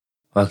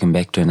Welcome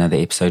back to another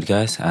episode,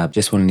 guys.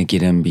 Just wanted to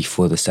get in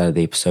before the start of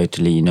the episode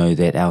to let you know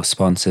that our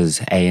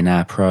sponsors,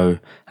 A&R Pro,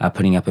 are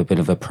putting up a bit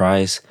of a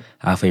prize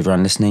for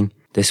everyone listening.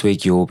 This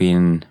week you'll be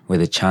in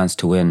with a chance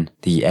to win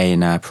the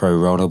A&R Pro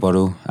roller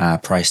bottle,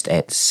 priced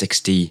at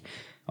 60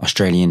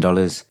 Australian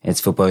dollars. It's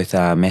for both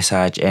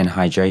massage and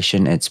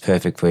hydration. It's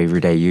perfect for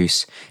everyday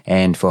use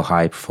and for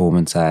high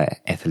performance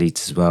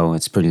athletes as well.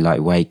 It's pretty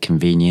lightweight,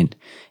 convenient,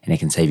 and it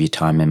can save you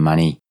time and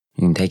money.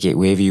 You can take it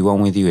wherever you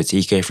want with you. It's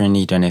eco-friendly.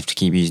 You don't have to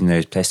keep using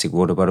those plastic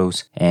water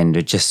bottles, and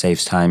it just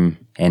saves time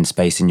and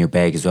space in your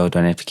bag as well.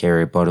 Don't have to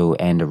carry a bottle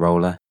and a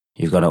roller.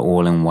 You've got it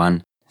all in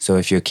one. So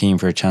if you're keen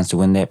for a chance to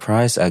win that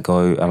prize,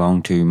 go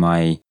along to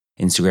my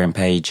Instagram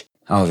page.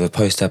 I'll have a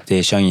post up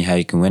there showing you how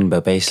you can win,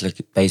 but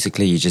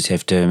basically you just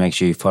have to make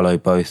sure you follow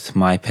both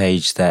my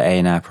page, the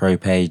A&R Pro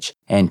page,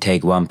 and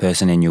tag one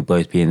person, and you'll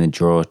both be in the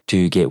draw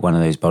to get one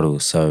of those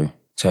bottles. So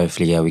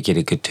hopefully, we get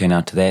a good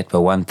turnout to that.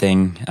 But one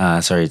thing,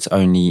 it's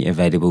only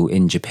available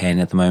in Japan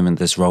at the moment,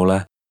 this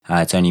roller.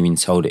 It's only been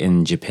sold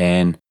in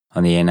Japan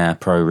on the A&R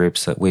Pro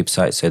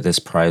website, so this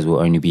prize will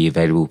only be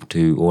available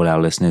to all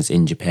our listeners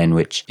in Japan,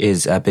 which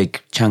is a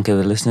big chunk of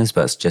the listeners,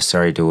 but just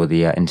sorry to all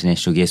the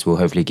international guests. We'll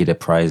hopefully get a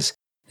prize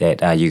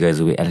that you guys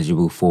will be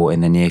eligible for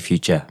in the near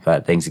future.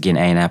 But thanks again,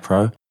 A&R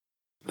Pro.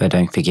 But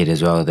don't forget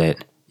as well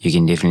that you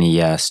can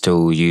definitely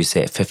still use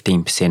that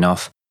 15%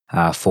 off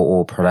for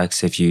all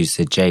products if you use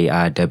the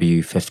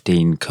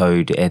JRW15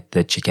 code at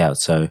the checkout.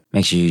 So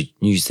make sure you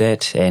use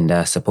that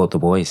and support the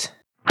boys.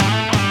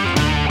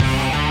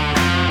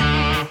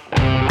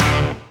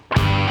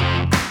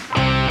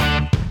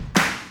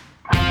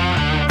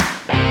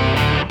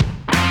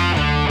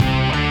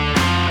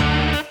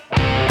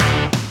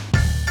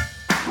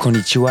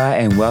 Konnichiwa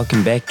and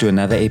welcome back to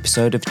another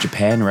episode of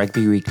Japan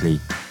Rugby Weekly.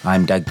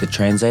 I'm Doug the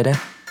Translator,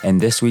 and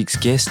this week's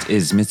guest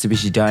is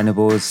Mitsubishi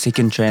Dynaboar's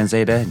second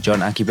translator,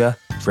 John Akiba,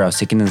 for our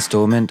second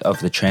installment of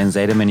the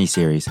Translator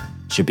mini-series.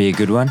 Should be a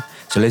good one,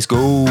 so let's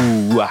go!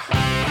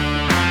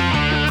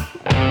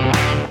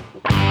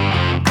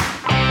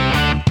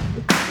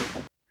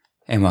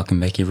 And welcome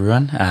back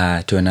everyone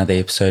to another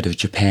episode of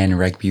Japan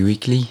Rugby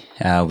Weekly.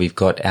 We've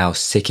got our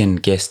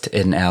second guest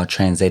in our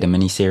Translator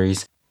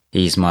mini-series.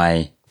 He's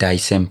my Dai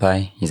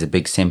senpai. He's a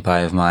big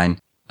senpai of mine.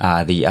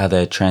 The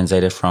other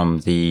translator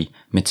from the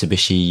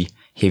Mitsubishi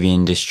Heavy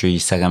Industry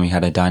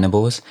Sagamihara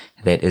Dynaboars.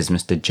 That is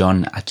Mr.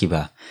 John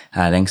Akiba.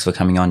 Thanks for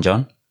coming on,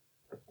 John.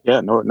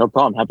 Yeah, no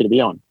problem. Happy to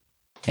be on.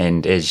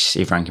 And as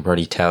everyone can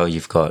probably tell,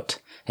 you've got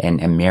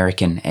an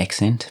American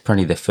accent.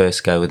 Probably the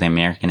first guy with an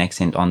American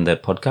accent on the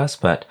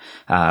podcast. But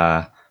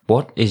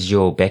what is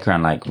your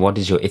background like? What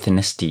is your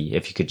ethnicity,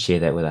 if you could share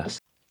that with us?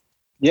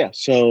 Yeah,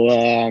 so,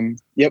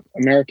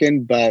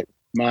 American, but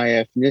my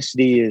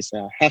ethnicity is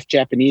half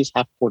Japanese,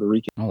 half Puerto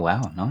Rican. Oh,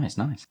 wow. Nice.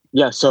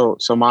 Yeah, so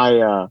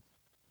my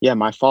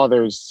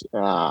father's,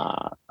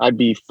 I'd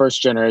be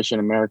first generation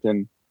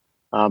American.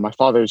 My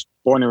father's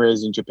born and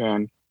raised in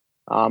Japan.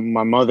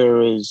 My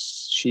mother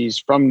she's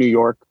from New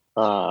York,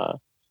 but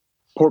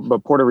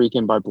Puerto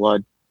Rican by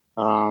blood.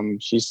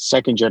 She's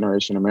second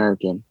generation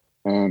American.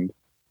 And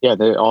yeah,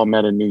 they all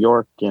met in New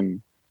York.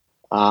 And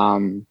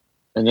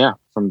yeah,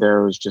 from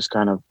there it was just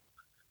kind of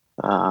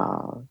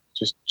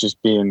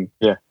just being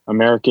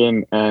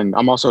American, and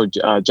I'm also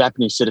a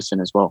Japanese citizen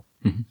as well,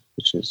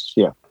 which is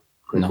nice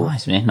cool.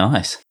 Man,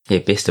 nice. Yeah,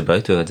 best of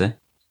both worlds, eh?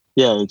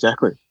 Yeah,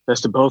 exactly,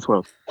 best of both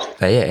worlds.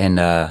 But yeah,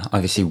 and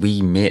obviously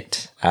we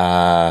met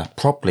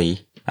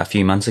properly a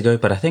few months ago,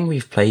 but I think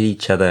we've played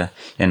each other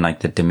in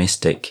like the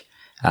domestic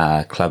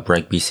club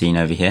rugby scene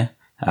over here.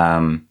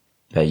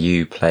 But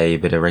you play a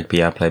bit of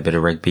rugby, I play a bit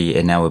of rugby,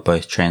 and now we're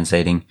both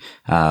translating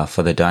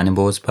for the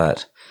Dynaboars.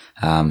 But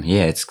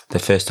it's the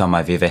first time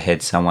I've ever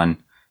had someone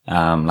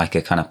like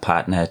a kind of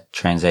partner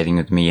translating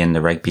with me in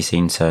the rugby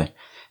scene. So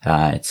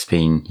it's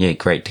been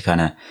great to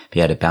kind of be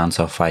able to bounce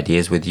off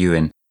ideas with you,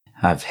 and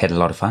I've had a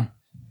lot of fun.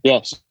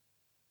 Yes,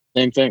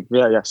 same thing.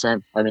 Yeah,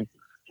 same. I mean,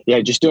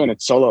 just doing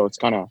it solo, it's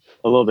kind of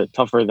a little bit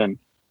tougher than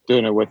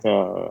doing it with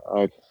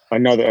a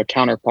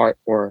counterpart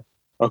or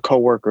a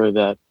coworker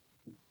that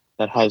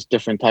has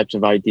different types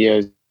of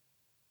ideas,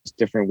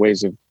 different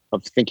ways of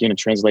thinking and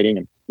translating,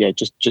 and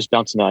just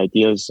bouncing the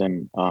ideas,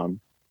 and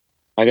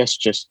I guess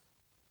just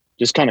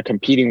kind of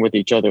competing with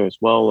each other as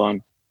well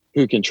on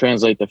who can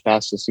translate the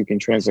fastest, who can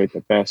translate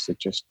the best. It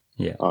just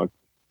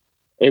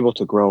able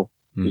to grow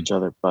each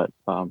other. But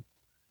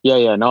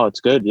no,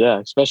 it's good. Yeah,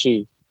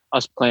 especially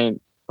us playing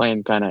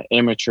kind of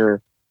amateur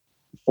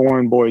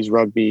foreign boys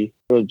rugby,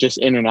 or just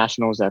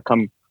internationals that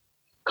come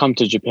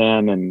to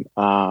Japan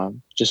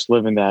and just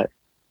living that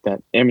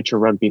amateur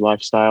rugby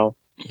lifestyle,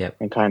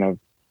 and kind of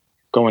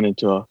going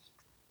into a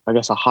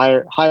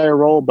higher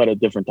role, but a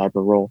different type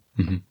of role,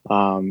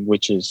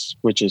 which is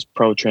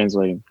pro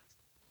translating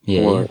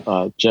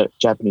for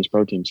Japanese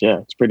pro teams. Yeah,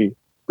 it's pretty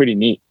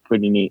neat.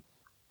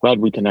 Glad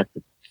we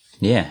connected.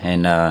 Yeah,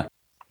 and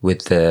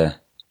with the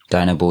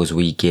Dynaboars,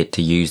 we get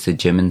to use the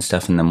gym and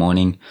stuff in the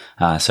morning.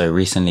 So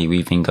recently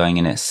we've been going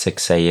in at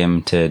 6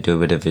 a.m. to do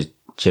a bit of a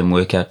gym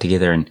workout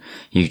together, and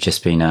you've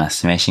just been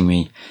smashing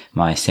me.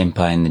 My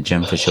senpai in the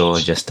gym for sure,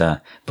 just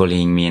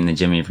bullying me in the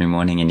gym every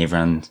morning,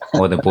 and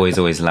all the boys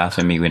always laugh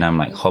at me when I'm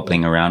like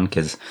hobbling around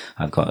because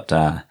I've got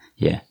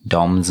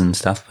DOMs and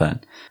stuff.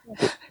 But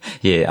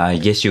yeah, I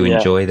guess you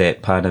enjoy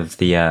that part of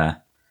the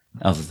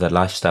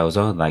lifestyle as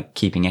well, like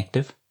keeping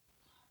active.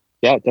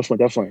 Yeah,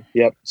 definitely.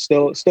 Yep.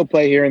 Still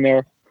play here and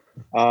there.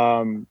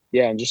 And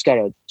just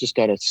gotta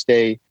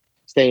stay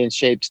in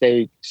shape,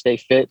 stay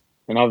fit,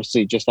 and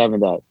obviously just having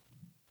the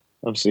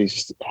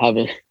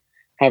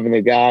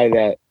guy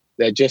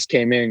that just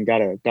came in,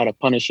 gotta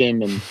punish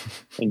him and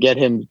get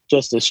him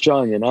just as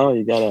strong. You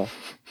gotta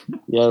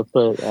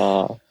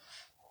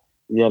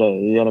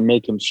you gotta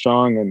make him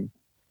strong, and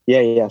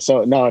yeah.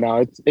 So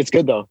no, it's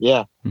good though.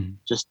 Yeah, Mhm.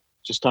 just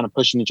kind of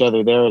pushing each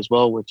other there as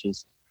well, which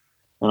is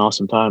an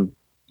awesome time.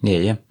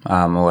 Yeah.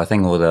 Well, I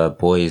think all the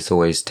boys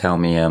always tell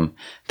me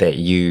that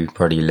you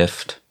probably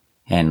lift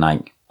and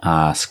like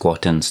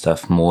squat and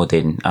stuff more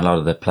than a lot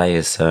of the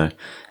players. So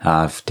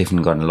I've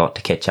definitely got a lot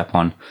to catch up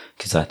on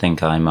because I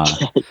think I'm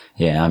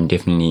I'm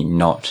definitely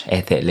not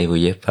at that level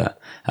yet. But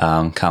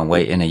can't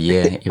wait in a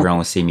year. Everyone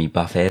will see me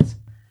buff ads.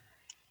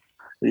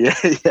 Yeah.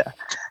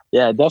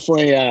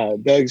 Definitely.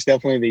 Doug's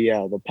definitely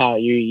the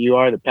pound. You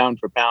are the pound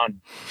for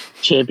pound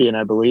champion,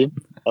 I believe,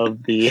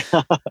 of the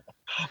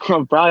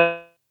probably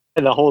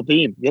the whole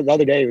team. The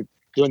other day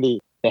doing the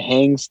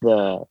hangs,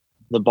 the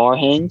bar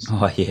hangs,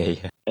 Oh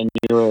yeah. and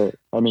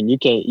you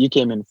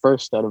came in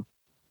first out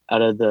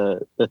of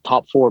the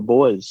top four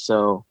boys.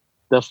 So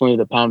definitely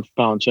the pound for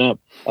pound champ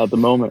at the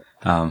moment.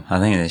 I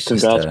think it's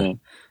Congrats, just man.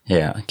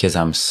 yeah, because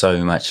I'm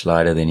so much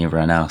lighter than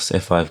everyone else.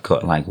 If I've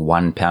got like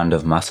 1 pound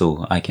of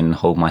muscle, I can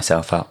hold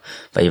myself up.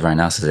 But everyone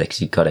else has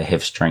actually got to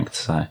have strength.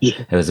 So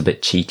Yeah. it was a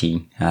bit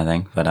cheaty, I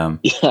think. But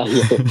Yeah.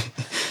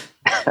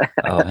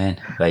 oh man,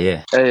 but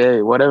yeah.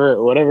 Hey,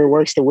 whatever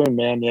works to win,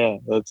 man. Yeah,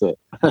 that's it.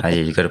 Yeah,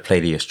 you got to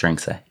play to your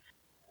strengths, eh?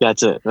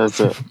 That's it. But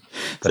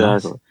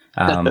nice.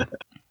 Exactly.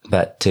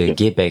 But to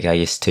get back, I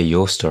guess, to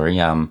your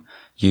story,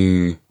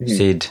 you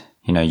said,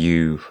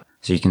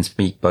 so you can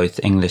speak both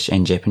English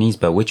and Japanese,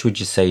 but which would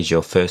you say is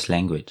your first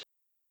language?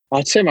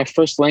 I'd say my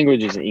first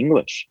language is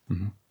English.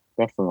 Mm-hmm.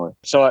 Definitely.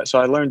 So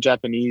I learned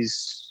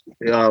Japanese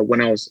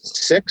when I was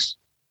 6.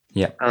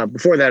 Yeah.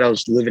 Before that, I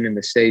was living in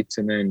the States,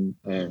 and then,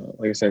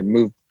 like I said,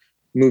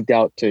 moved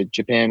out to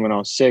Japan when I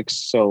was 6.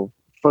 So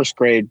first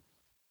grade,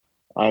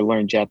 I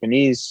learned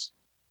Japanese,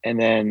 and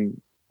that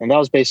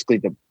was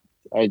basically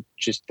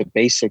just the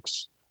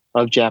basics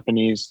of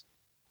Japanese.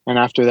 And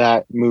after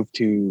that, moved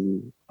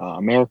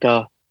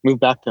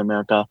back to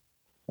America,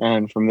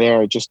 and from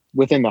there, just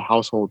within the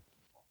household,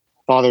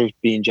 father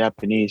being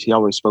Japanese, he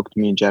always spoke to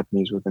me in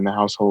Japanese within the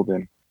household,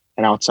 and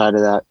outside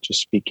of that,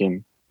 just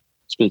speaking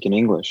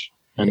English,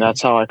 and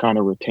that's how I kind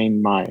of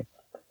retained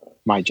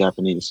my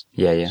Japanese.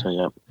 Yeah. So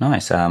yeah.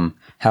 Nice.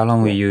 How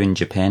long were you in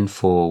Japan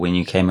for when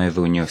you came over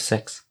when you were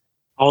 6?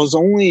 I was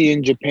only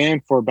in Japan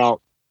for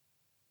about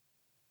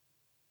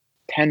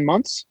 10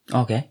 months.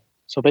 Okay.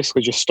 So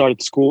basically just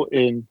started school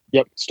in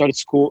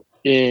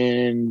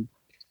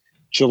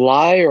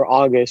July or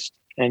August,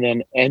 and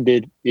then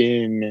ended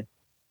in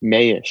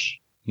Mayish.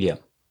 Yeah.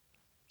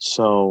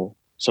 So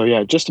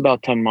yeah, just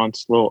about 10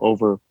 months, a little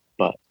over,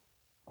 but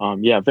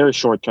very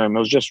short term. It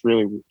was just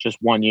really just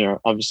 1 year.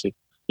 Obviously,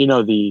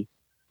 the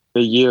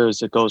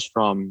years, it goes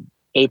from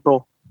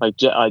April, like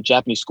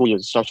Japanese school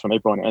years, it starts from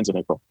April and it ends in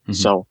April. Mm-hmm.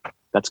 So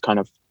that's kind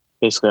of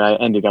basically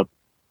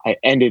I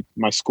ended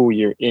my school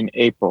year in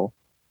April,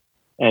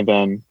 and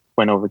then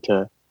went over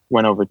to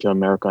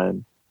America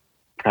in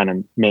kind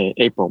of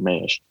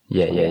Mayish.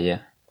 Yeah.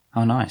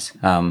 Oh, nice.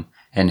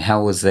 And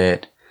how was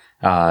that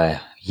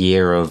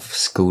year of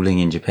schooling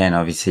in Japan?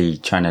 Obviously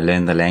trying to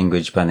learn the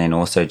language, but then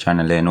also trying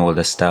to learn all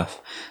the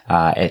stuff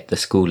at the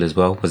school as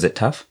well. Was it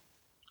tough?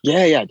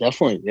 Yeah,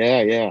 definitely.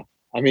 Yeah.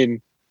 I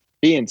mean,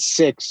 being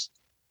 6,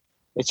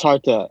 it's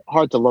hard to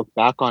look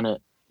back on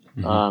it,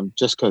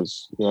 just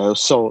because it was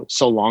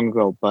so long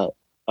ago. But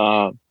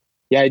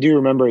I do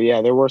remember.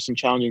 Yeah, there were some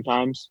challenging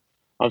times.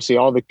 Obviously,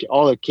 all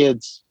the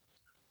kids,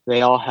 they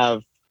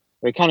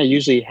kind of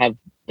usually have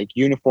like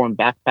uniform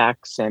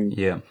backpacks and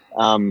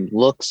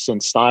looks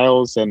and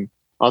styles, and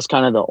I was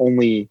kind of the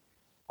only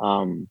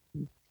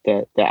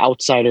the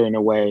outsider in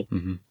a way.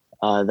 Mm-hmm.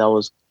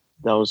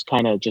 That was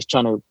kind of just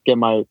trying to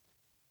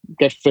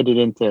get fitted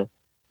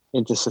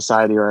into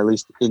society, or at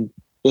least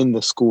in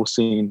the school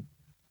scene.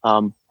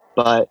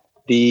 But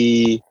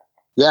it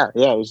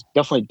was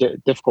definitely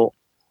difficult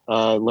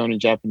learning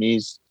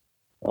Japanese.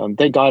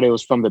 Thank God it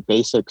was from the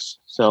basics,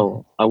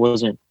 so I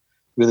wasn't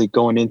really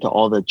going into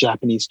all the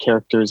Japanese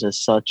characters as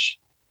such.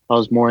 I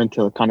was more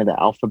into kind of the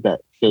alphabet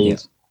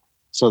phase,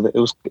 so that it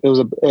was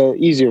a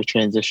easier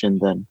transition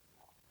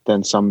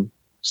than some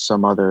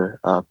other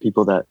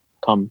people that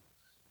come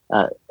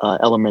at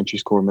elementary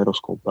school or middle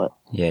school. But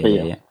yeah,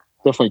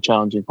 definitely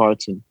challenging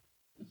parts,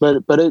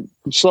 but it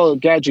slowly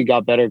gradually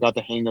got better, got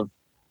the hang of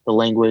the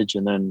language,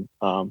 and then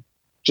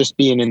just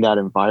being in that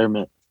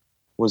environment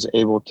I was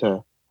able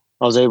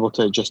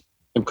to just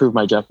improve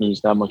my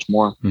Japanese that much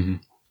more. Mm-hmm.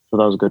 So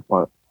that was a good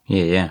part.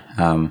 Yeah.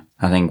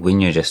 I think when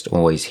you're just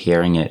always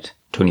hearing it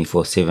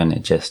 24/7,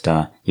 it just,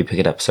 you pick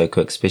it up so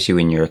quick, especially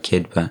when you're a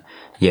kid. But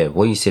yeah,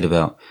 what you said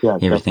about Yeah,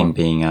 everything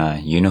definitely.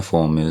 being,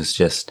 uniform, it was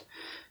just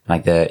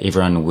like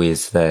everyone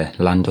wears the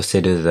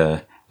Landausetter,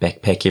 the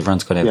backpack,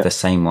 everyone's got to have Yeah. the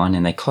same one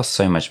and they cost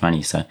so much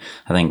money. So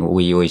I think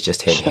we always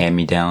just had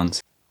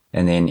hand-me-downs,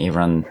 and then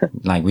everyone,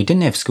 like, we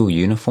didn't have school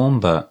uniform,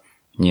 but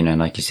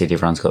like you said,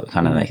 everyone's got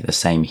kind of Mhm. like the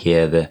same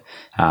hair, the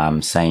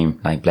same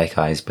like black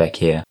eyes, black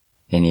hair,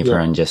 and Yeah.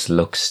 everyone just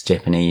looks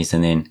Japanese.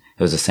 And then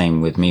it was the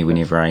same with me. Yeah.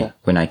 Whenever Yeah.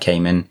 when I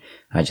came in,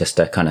 I just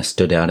kind of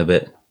stood out a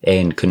bit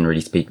and couldn't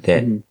really speak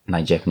that Mhm.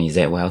 like Japanese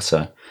that well.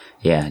 So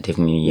yeah,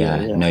 definitely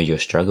Yeah. Yeah. know your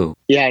struggle.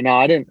 Yeah. No,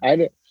 I didn't. I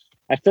didn't.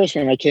 At first,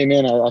 when I came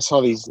in, I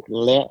saw these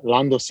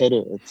Lando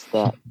Setter. It's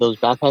those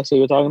backpacks that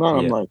you're talking about.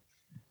 I'm Yeah. like,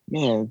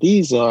 man,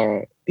 these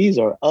are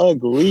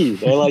ugly.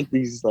 They're like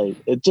these, like,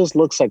 it just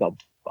looks like a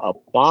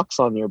box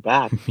on your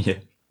back. Yeah.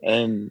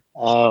 And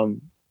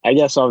I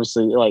guess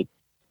obviously, like,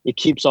 it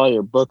keeps all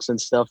your books and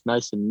stuff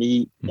nice and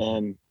neat. Mhm.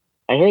 And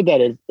I heard that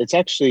it's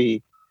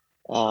actually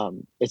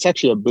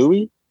a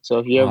buoy. So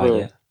if you Oh ever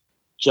yeah.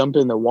 jump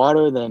in the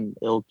water, then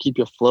it'll keep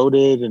you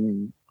floated.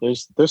 And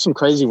there's some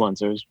crazy ones.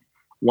 There's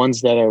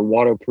ones that are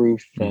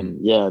waterproof, Mhm.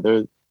 and yeah,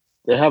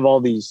 they have all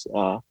these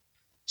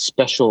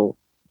special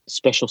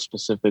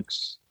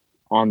specifics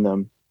on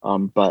them.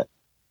 But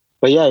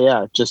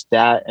yeah, just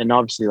that, and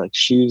obviously like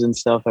shoes and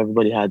stuff.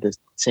 Everybody had the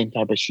same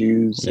type of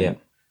shoes, Yeah.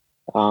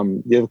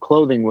 and the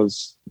clothing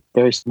was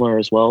very similar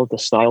as well. The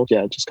style,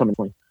 yeah, just coming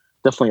from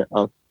definitely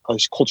a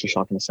culture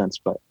shock in a sense,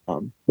 but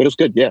it was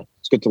good. Yeah,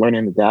 it's good to learn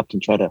and adapt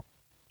and try to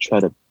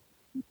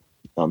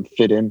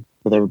fit in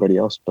with everybody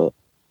else. But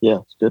yeah,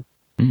 it's good.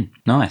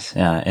 Nice.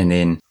 And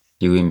then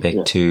you went back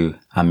Yeah. to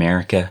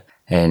America,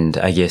 and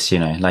I guess,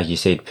 like you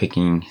said,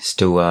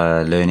 still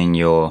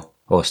learning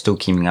or still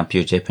keeping up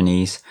your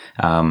Japanese.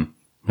 And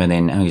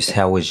then I guess,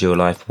 how was your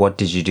life? What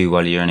did you do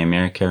while you're in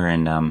America?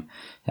 And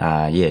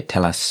yeah,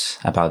 tell us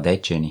about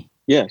that journey.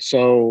 Yeah,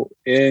 so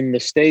in the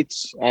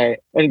States, I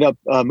ended up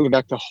moving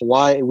back to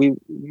Hawaii. We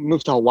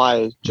moved to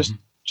Hawaii. Hmm.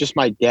 Just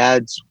my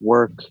dad's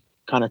work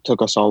kind of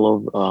took us all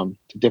over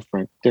to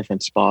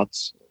different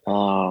spots. It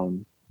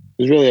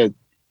was really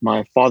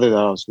my father that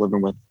I was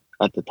living with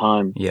at the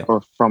time, Yeah.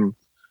 or from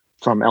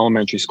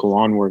elementary school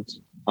onwards.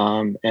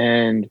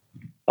 And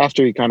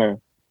after he kind of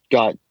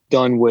got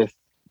done with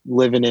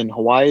living in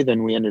Hawaii,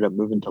 then we ended up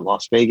moving to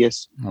Las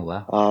Vegas. Oh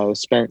wow.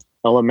 Spent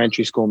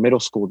elementary school, middle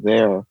school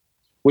there,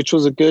 which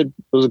was a good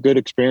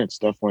experience.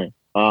 Definitely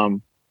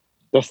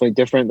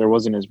different. There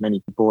wasn't as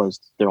many people as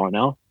there are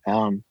now.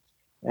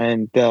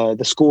 And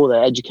the school, the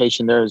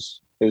education there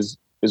is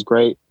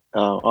great.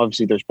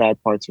 Obviously, there's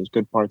bad parts, there's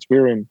good parts. We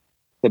were in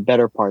the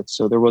better parts,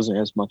 so there wasn't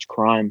as much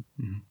crime.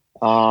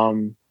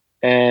 Mhm.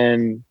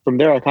 And from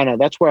there,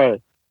 that's where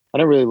I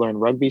didn't really learn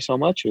rugby so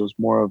much. It was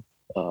more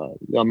of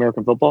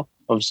American football.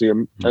 Obviously,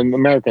 Mhm. in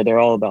America, they're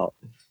all about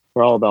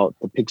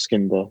the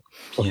pigskin, the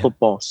Yeah.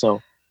 football.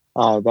 So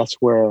that's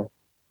where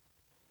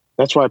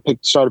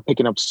started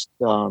picking up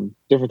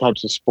different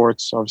types of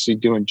sports. Obviously,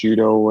 doing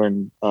judo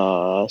and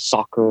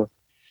soccer,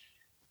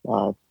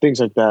 things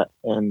like that,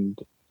 and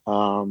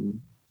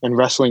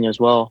wrestling as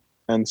well.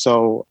 And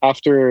so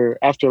after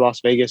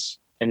Las Vegas,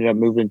 ended up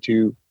moving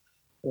to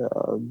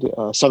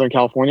Southern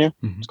California.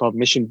 Hmm. It's called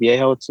Mission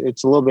Viejo. It's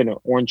a little bit of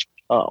Orange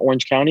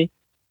County.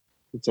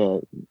 It's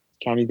a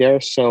county there.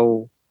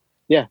 So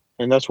yeah,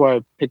 and that's where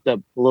I picked up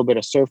a little bit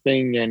of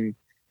surfing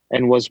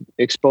and was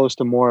exposed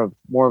to more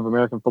of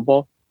American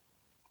football.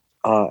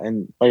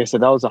 And like I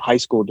said, that was the high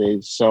school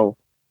days. So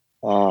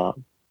uh,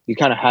 you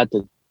kind of had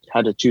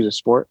to choose a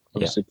sport, Yeah.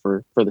 obviously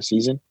for the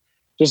season,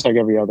 just like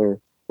every other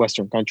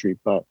Western country.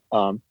 But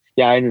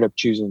yeah, I ended up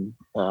choosing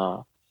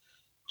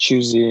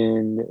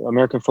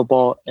American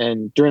football,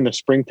 and during the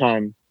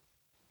springtime,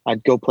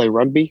 I'd go play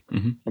rugby,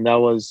 Hmm. and that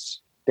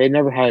was they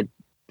never had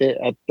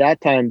at that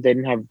time they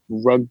didn't have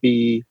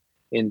rugby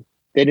in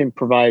they didn't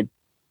provide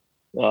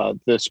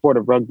the sport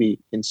of rugby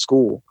in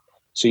school,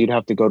 so you'd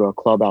have to go to a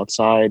club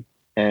outside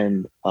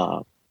and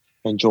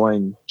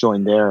join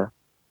there.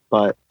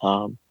 But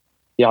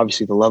yeah,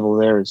 obviously the level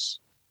there is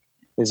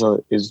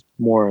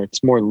more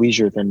it's more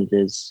leisure than it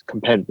is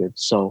competitive.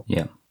 So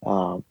Yeah.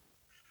 um,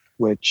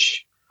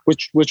 which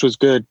which was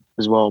good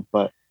as well.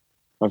 But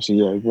obviously,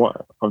 yeah,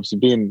 obviously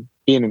being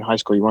in high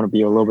school, you want to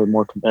be a little bit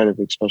more competitive,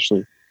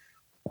 especially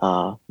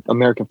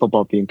American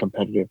football being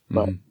competitive.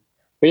 Hmm.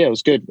 But yeah, it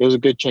was good. It was a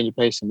good change of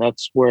pace, and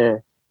that's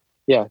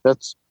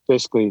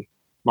basically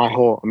my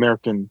whole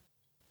American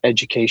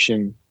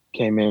education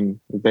came in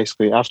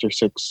basically after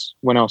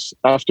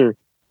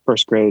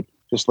first grade.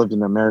 Just lived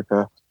in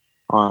America,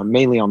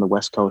 mainly on the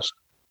West Coast.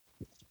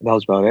 That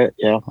was about it.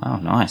 Yeah. Wow,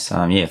 nice.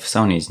 Yeah, for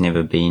someone who's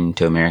never been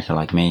to America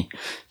like me,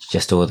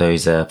 just all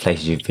those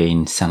places you've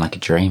been sound like a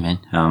dream, man.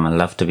 I'd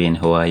love to be in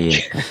Hawaii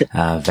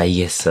and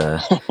Vegas.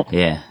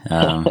 Yeah,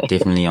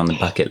 definitely on the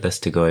bucket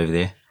list to go over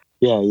there.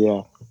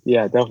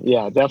 Yeah,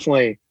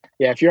 definitely.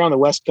 Yeah, if you're on the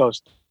West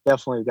Coast,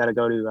 definitely got to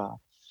go to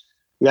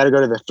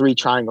the three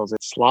triangles.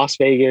 It's Las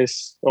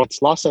Vegas, or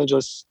it's Los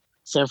Angeles,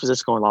 San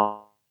Francisco and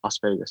Las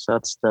Vegas.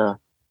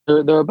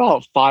 They're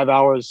about 5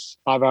 hours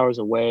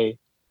away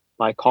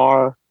by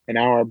car, an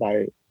hour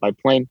by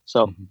plane.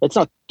 So Mhm. it's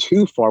not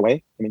too far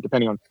away. I mean,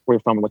 depending on where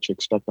you're from and what you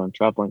expect on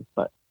traveling.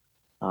 But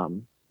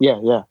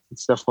yeah,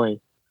 it's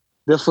definitely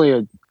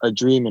a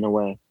dream in a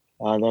way,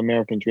 the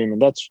American dream,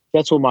 and that's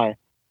what my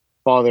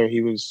father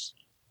he was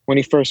when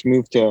he first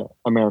moved to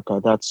America.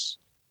 That's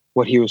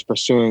what he was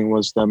pursuing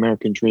was the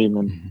American dream,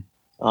 and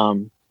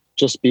Mhm.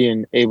 just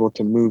being able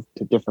to move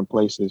to different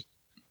places.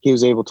 He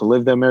was able to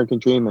live the American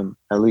dream and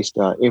at least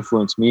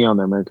influence me on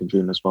the American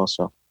dream as well.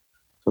 So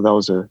that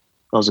was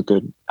a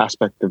good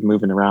aspect of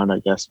moving around, I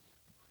guess.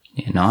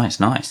 Yeah, nice,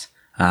 nice.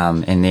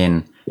 And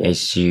then Yeah,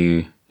 as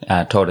you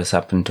taught us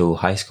up until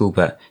high school,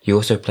 but you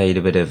also played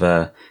a bit of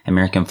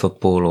American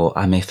football or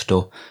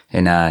amefuto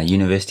in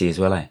university as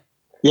well, eh?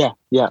 yeah.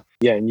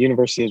 In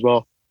university as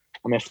well.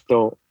 I'm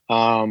still.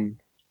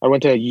 I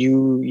went to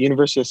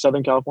University of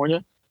Southern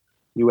California,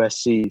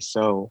 USC.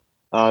 So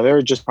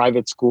they're just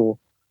private school,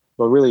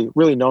 but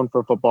really known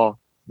for football.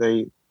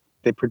 They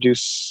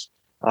produce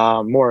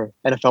more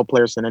NFL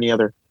players than any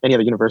other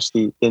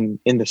university in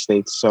the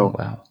states. Oh, So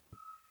wow.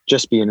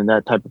 just being in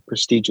that type of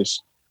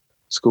prestigious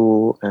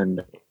school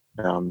and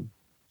um,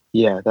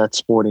 yeah, that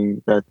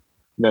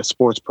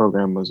sports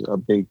program was a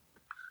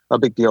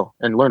big deal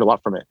and learned a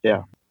lot from it.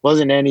 Yeah,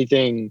 wasn't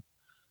anything.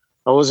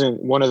 I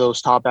wasn't one of those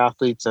top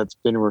athletes that's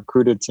been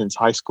recruited since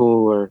high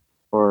school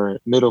or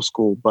middle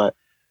school, but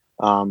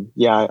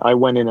yeah, I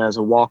went in as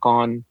a walk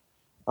on.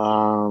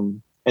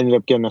 Ended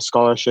up getting a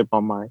scholarship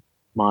on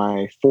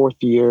my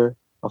fourth year,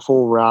 a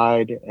full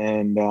ride,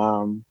 and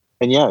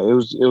yeah, it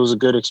was a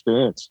good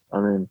experience. I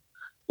mean,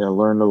 yeah,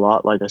 learned a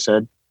lot, like I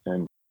said,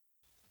 and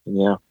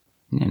yeah.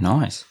 Yeah,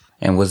 nice.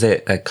 And was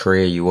that a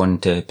career you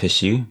wanted to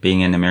pursue,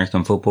 being an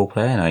American football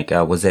player? Like,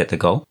 was that the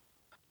goal?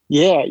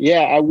 Yeah.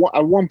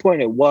 At one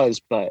point it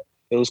was, but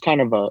it was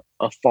kind of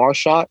a far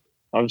shot.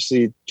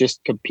 Obviously,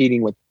 just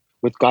competing with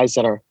guys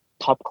that are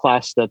top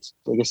class. That's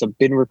I guess have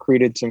been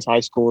recruited since high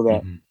school.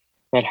 Hmm.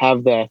 That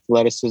have the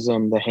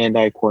athleticism, the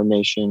hand-eye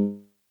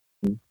coordination,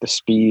 the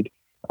speed.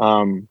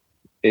 Um,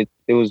 it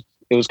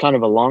was kind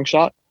of a long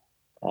shot,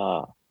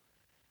 uh,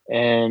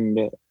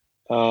 and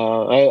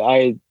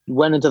I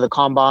went into the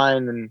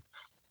combine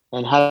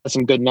and had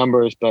some good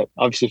numbers. But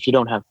obviously, if you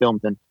don't have film,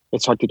 then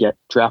it's hard to get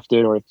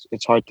drafted, or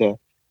it's hard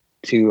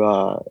to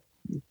uh,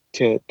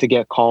 to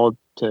get called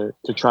to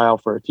try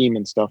out for a team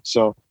and stuff.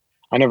 So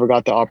I never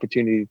got the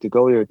opportunity to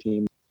go to a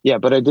team. Yeah,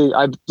 but I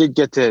did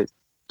get to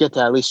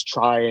at least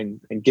try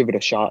and give it a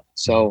shot.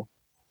 So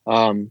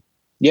um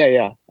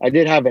yeah, I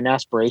did have an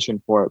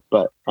aspiration for it,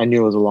 but I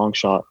knew it was a long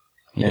shot.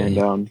 Yeah,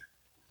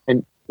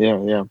 And yeah.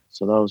 yeah.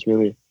 So that was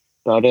really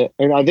about it.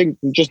 And I think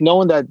just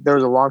knowing that there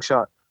was a long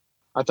shot,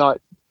 I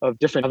thought of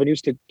different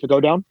avenues to go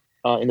down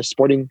in the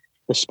sporting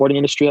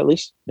industry at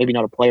least. Maybe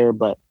not a player,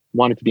 but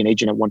wanted to be an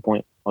agent at one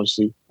point,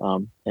 obviously.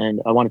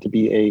 And I wanted to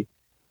be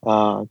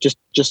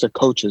just a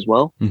coach as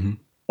well. Hmm.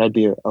 That'd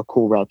be a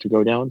cool route to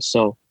go down.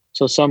 So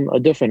a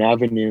different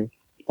avenue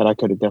that I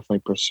could have definitely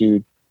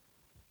pursued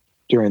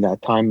during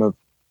that time of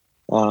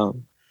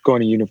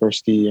going to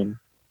university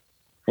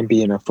and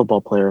being a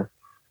football player.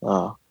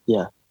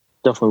 Yeah,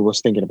 definitely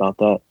was thinking about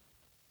that.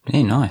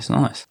 Yeah, nice,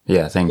 nice.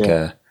 Yeah, I think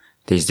Yeah.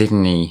 there's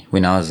definitely,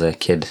 when I was a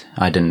kid,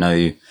 I didn't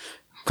know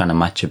kind of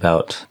much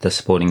about the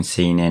sporting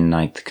scene and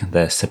like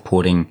the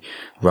supporting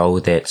role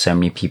that so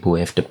many people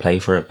have to play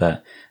for it.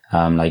 But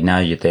like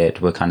now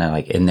that we're kind of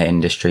like in the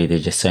industry,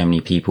 there's just so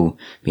many people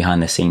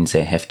behind the scenes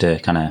that have to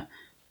kind of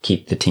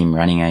keep the team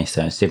running, eh?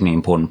 So it's definitely an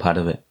important part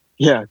of it.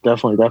 Yeah,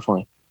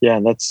 definitely. Yeah,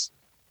 and that's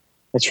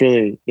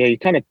really yeah. You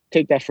kind of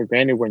take that for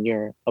granted when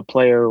you're a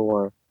player,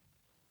 or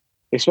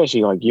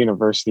especially like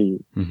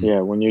university. Hmm.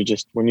 Yeah, when you're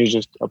just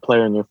a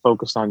player and you're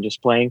focused on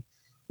just playing,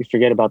 you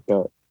forget about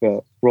the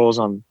roles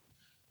on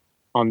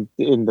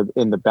in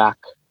the back.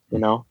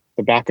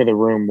 The back of the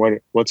room.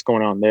 What's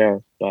going on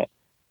there? But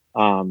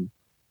um,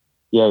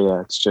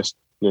 yeah. It's just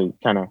yeah, you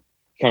kind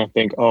of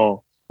think,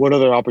 oh, what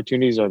other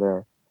opportunities are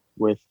there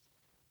with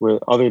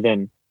with other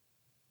than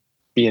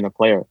being a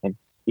player, and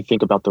you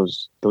think about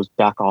those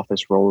back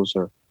office roles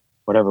or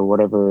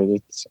whatever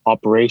it's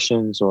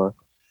operations or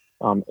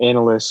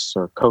analysts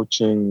or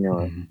coaching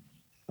or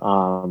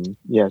Hmm.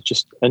 yeah,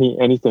 just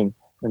anything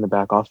in the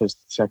back office,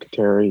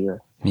 secretary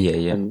or Yeah,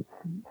 yeah. and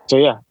so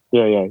yeah.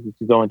 You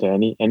could go into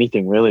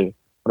anything really,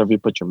 whatever you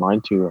put your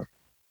mind to, or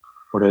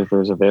whatever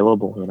is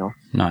available.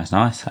 Nice,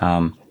 nice.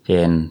 Yeah,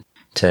 and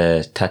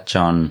to touch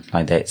on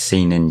like that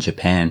scene in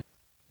Japan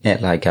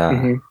at like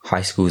Hmm.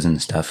 high schools and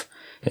stuff,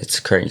 it's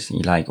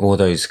crazy. Like all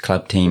those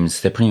club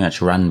teams, they're pretty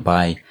much run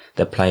by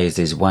the players.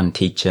 There's one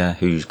teacher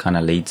who kind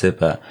of leads it,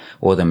 but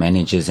all the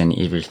managers and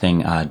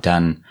everything are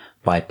done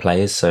by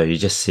players. So you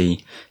just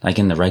see, like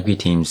in the rugby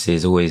teams,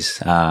 there's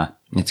always,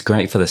 it's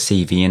great for the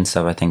CV and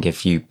stuff. I think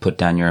if you put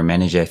down you're a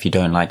manager, if you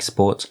don't like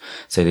sports.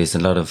 So there's a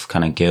lot of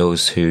kind of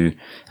girls who,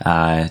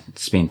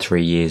 spend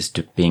 3 years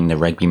being the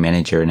rugby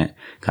manager, and it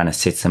kind of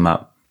sets them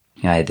up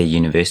the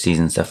universities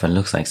and stuff. It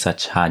looks like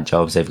such hard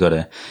jobs. They've got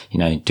to,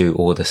 do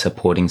all the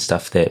supporting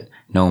stuff that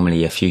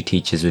normally a few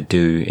teachers would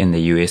do in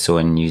the US or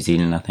in New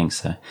Zealand, I think.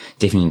 So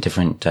definitely a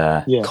different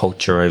Yeah.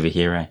 culture over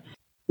here, eh?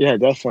 Yeah,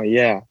 definitely.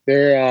 Yeah.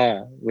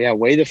 They're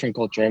way different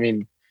culture. I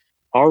mean,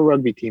 our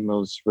rugby team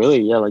was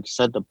really, like you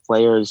said, the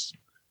players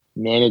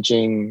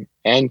managing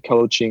and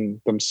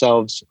coaching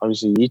themselves.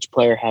 Obviously, each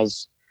player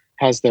has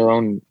their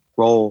own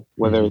role,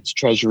 whether it's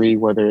treasury,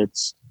 whether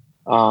it's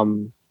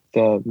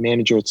the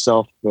manager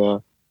itself,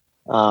 the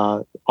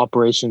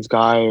operations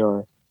guy,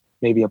 or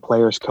maybe a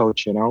player's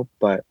coach,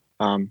 But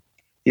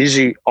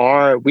usually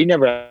we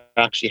never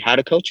actually had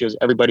a coach. It was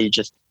everybody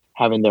just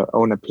having their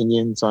own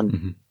opinions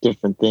on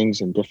different things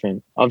and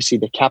obviously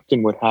the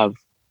captain would have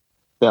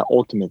the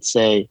ultimate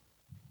say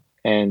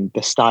and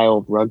the style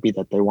of rugby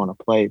that they want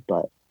to play.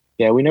 But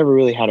yeah, we never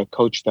really had a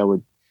coach that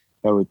would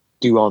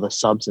do all the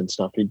subs and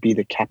stuff. He'd be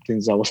the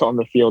captains that was on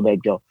the field.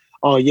 They'd go,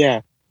 "Oh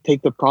yeah,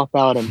 take the prop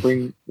out and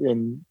bring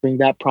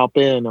that prop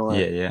in," or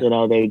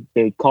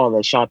they call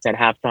the shots at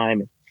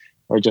halftime,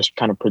 or just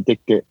kind of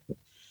predict it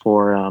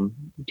for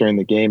during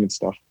the game and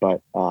stuff.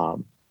 But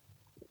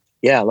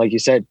yeah, like you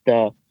said,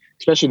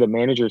 especially the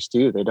managers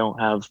too. They don't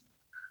have.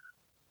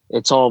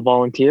 It's all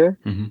volunteer.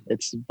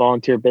 It's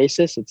volunteer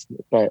basis.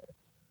 But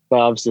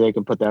obviously they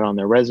can put that on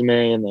their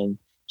resume and then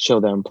show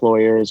their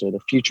employers or the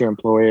future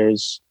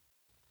employers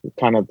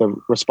kind of the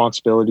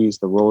responsibilities,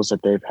 the roles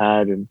that they've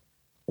had. And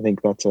I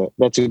think that's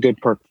a good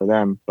perk for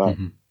them, but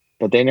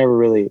they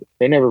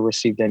never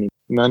received any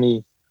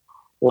money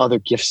or other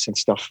gifts and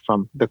stuff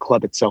from the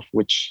club itself,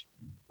 which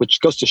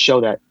goes to show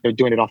that they're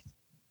doing it off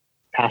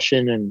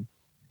passion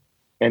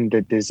and the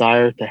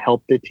desire to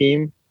help the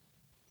team,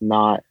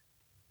 not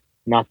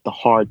the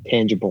hard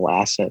tangible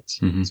assets.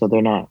 So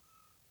they're not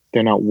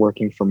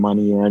working for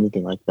money or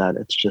anything like that.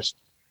 It's just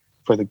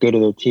for the good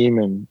of the team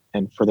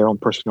and for their own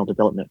personal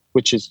development,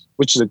 which is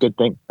a good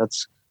thing.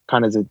 That's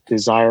kind of the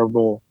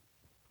desirable,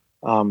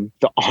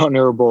 the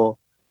honorable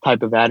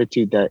type of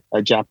attitude that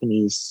a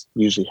Japanese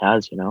usually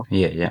has,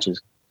 Yeah.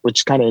 Which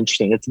is kind of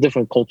interesting. It's a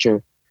different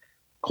culture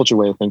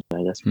way of thinking,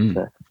 I guess.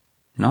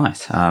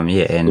 Nice.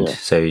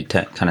 So you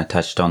kind of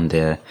touched on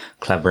the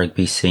club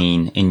rugby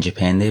scene in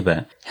Japan there,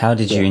 but how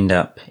did you end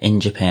up in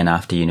Japan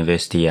after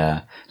university?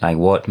 Like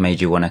what made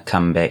you want to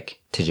come back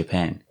to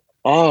Japan?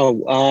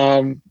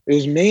 It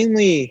was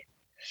mainly,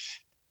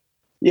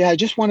 I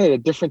just wanted a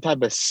different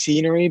type of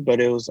scenery, but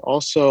it was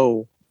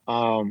also,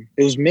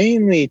 it was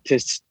mainly to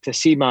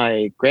see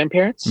my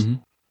grandparents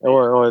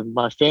or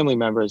my family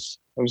members.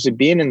 Obviously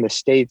being in the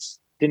States,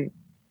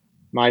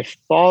 my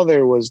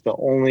father was the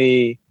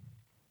only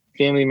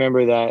family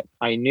member that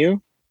I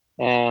knew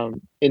in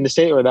the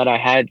state, or that I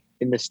had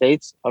in the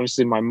States.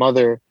 Obviously my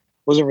mother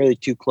wasn't really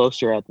too close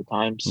to her at the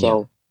time.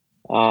 So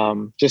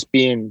just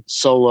being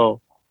solo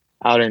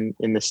out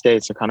in the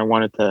States, I kind of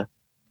wanted to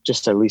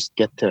just at least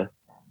get to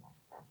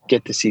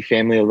see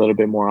family a little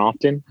bit more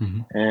often,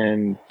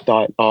 and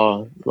thought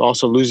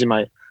also losing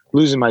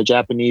my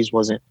Japanese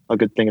wasn't a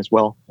good thing as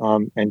well.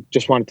 And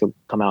just wanted to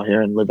come out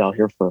here and live out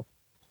here for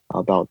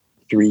about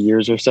 3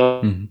 years or so.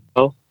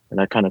 And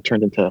that kind of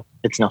turned into,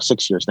 it's now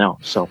 6 years now.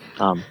 So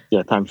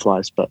time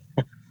flies, but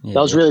that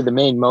was really the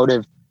main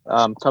motive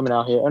coming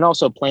out here, and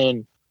also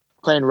playing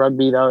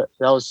rugby. That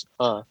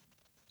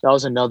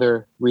was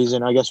another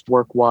reason, I guess,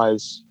 work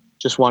wise.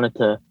 Just wanted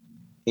to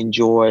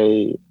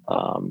enjoy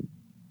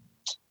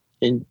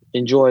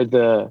enjoy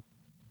the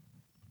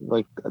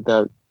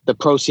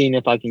pro scene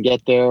if I can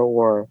get there,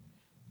 or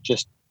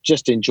just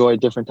enjoy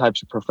different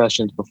types of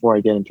professions before I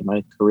get into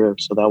my career.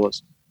 So that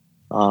was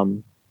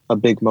a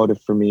big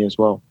motive for me as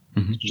well.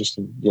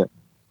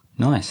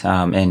 Nice.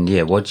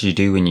 And what did you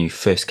do when you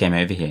first came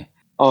over here?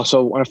 Oh,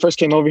 so when I first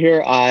came over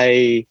here,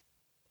 I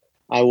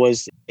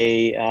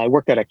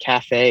worked at a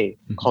cafe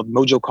called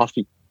Mojo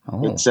Coffee.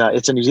 Oh. It's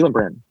a New Zealand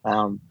brand.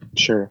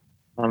 Sure.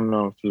 I don't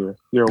know if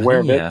you're aware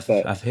of it.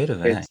 But I've heard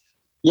of it.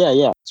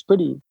 Yeah. It's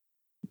pretty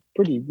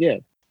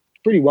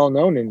well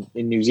known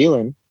in New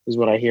Zealand, is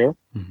what I hear.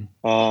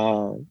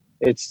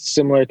 It's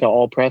similar to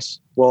All Press.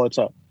 Well,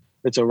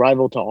 it's a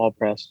rival to All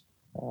Press.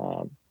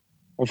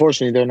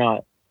 Unfortunately, they're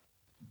not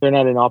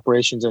in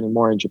operations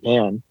anymore in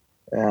Japan.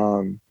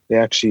 They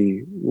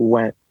actually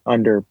went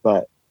under,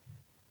 but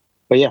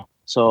yeah.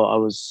 So I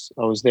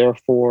was there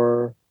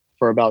for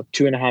about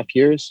 2.5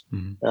 years.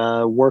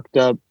 Worked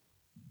up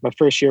my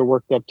first year.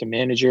 Worked up to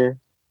manager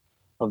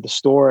of the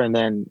store, and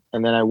then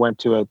I went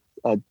to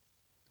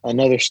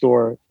another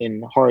store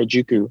in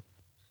Harajuku,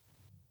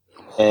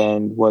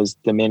 and was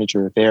the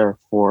manager there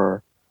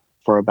for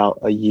about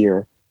a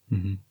year,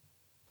 and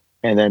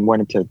then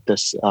went into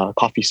this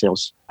coffee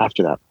sales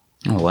after that.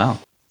 Oh wow!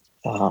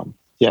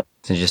 Yep.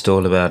 So just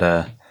all about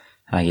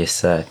I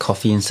guess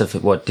coffee and stuff.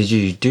 What did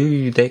you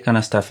do that kind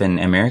of stuff in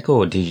America,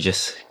 or did you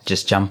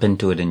just jump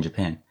into it in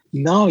Japan?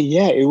 No,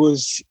 it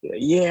was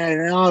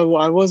no,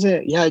 I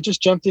wasn't. I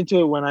just jumped into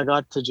it when I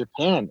got to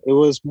Japan. It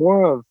was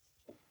more of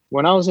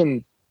when I was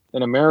in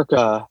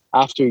America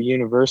after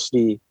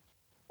university.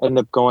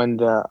 Ended up going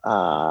the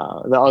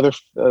other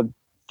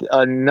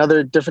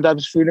another different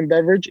types of food and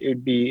beverage.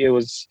 It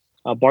was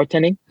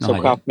bartending, so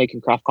Oh, yeah.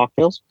 making craft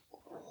cocktails.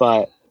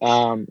 But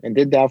and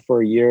did that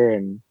for a year.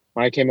 And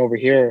when I came over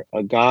here,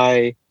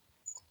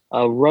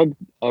 a rug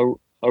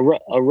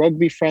a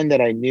rugby friend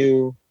that I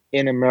knew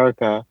in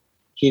America,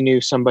 he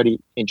knew somebody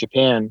in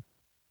Japan,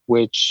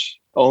 which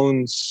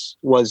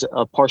was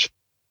a partial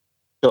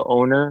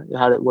owner,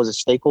 was a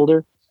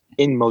stakeholder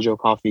in Mojo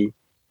Coffee,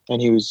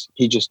 and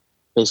he just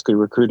basically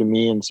recruited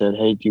me and said,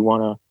 "Hey, do you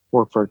want to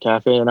work for a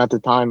cafe?" And at the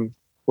time,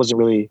 wasn't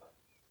really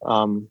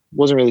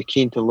wasn't really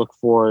keen to look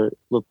for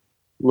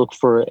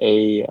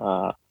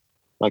a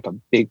like a,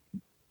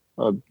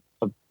 a,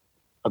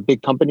 a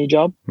big company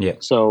job. Yeah.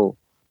 So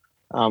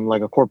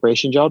like a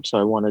corporation job. So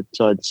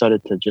I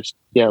decided to just,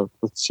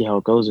 let's see how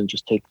it goes and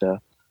just take the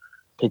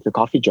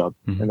coffee job.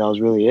 Mm-hmm. And that was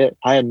really it.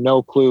 I had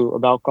no clue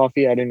about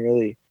coffee. I didn't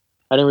really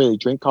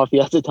drink coffee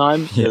at the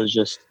time. Yeah. It was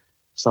just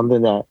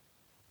something that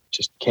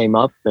just came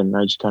up and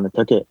I just kind of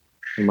took it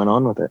and went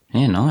on with it.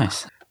 Yeah,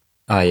 nice.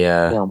 I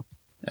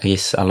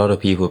guess a lot of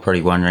people are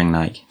probably wondering,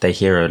 like, they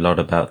hear a lot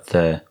about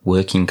the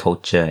working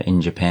culture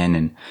in Japan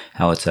and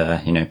how it's,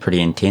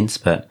 pretty intense,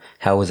 but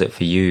how was it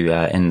for you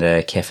in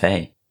the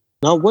cafe?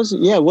 No, it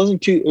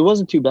wasn't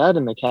too bad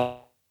in the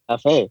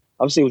cafe.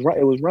 Obviously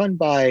it was run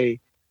by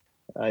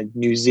a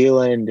New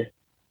Zealand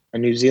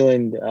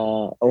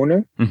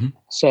owner. Mm-hmm.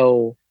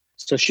 So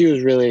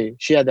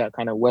she had that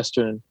kind of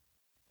Western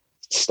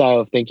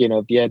style of thinking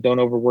of, don't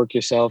overwork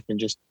yourself and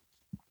just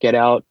get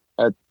out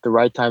at the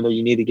right time that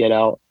you need to get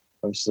out,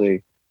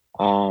 obviously.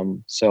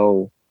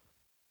 So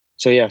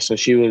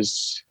she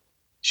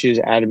was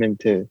adamant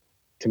to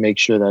make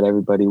sure that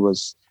everybody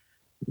was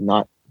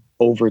not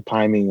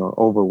overtiming or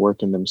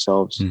overworking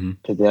themselves Mm-hmm.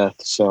 to death.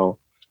 So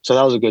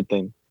that was a good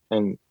thing.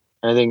 And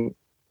I think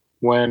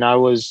when I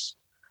was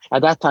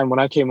at that time when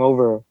I came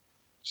over,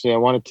 I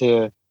wanted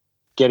to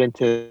get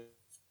into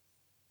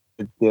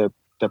the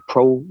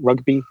pro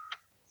rugby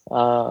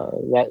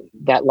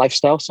that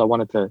lifestyle. So I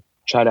wanted to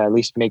try to at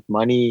least make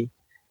money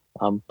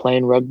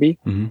playing rugby,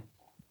 Mm-hmm.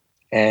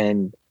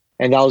 and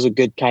that was a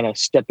good kind of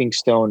stepping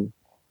stone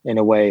in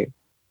a way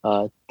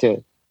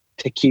to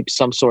keep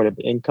some sort of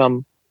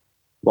income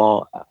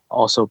while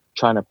also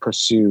trying to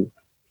pursue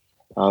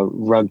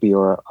rugby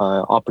or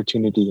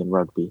opportunity in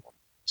rugby.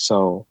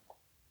 So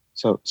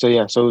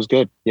it was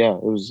good. Yeah,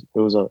 it was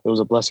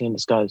a blessing in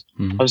disguise.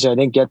 Mm-hmm. Obviously, I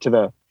didn't get to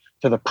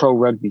the pro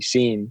rugby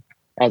scene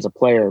as a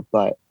player,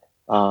 but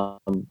at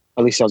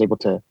least I was able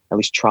to at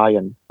least try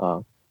and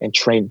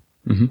train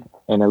Mm-hmm.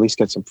 and at least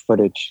get some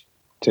footage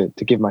to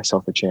give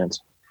myself a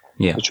chance.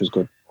 Yeah. Which was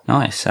good.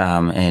 Nice.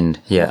 And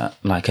yeah,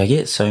 like I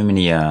get so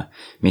many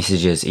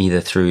messages either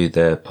through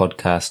the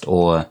podcast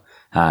or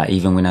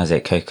even when I was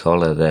at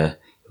Coca-Cola, the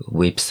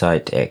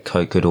website at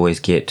Coke would always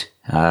get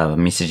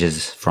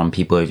messages from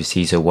people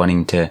overseas who are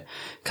wanting to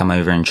come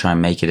over and try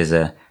and make it as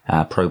a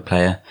pro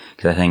player,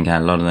 because I think a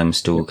lot of them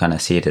still kind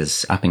of see it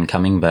as up and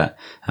coming, but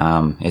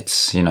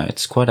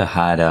it's quite a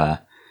hard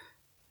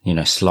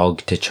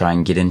slog to try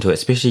and get into it,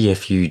 especially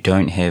if you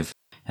don't have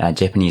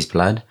Japanese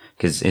blood,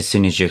 because as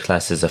soon as you're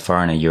classed as a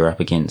foreigner, you're up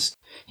against,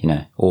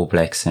 All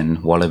Blacks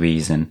and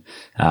Wallabies and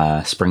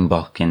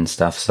Springbok and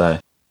stuff. So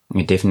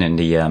it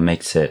definitely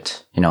makes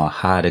it, a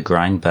harder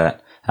grind.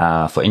 But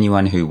for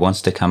anyone who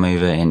wants to come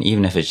over, and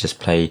even if it's just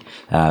play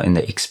in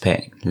the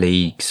expat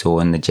leagues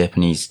or in the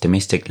Japanese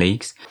domestic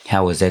leagues,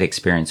 how was that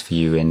experience for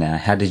you? And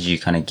how did you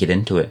kind of get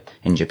into it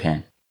in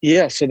Japan?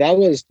 Yeah, so that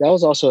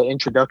was also an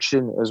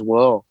introduction as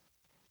well.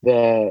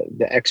 The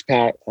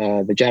expat,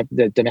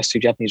 the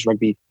domestic Japanese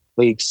rugby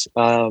leagues.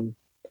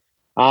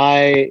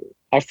 I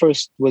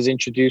first was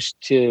introduced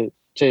to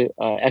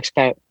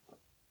expat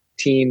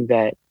team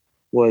that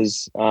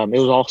was it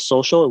was all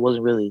social. It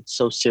wasn't really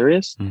so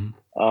serious.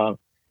 Mm-hmm.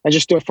 I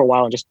just do it for a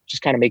while and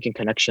just kind of making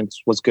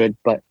connections was good,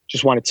 but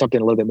just wanted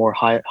something a little bit more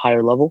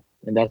higher level,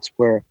 and that's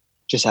where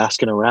just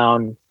asking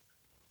around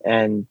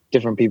and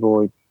different people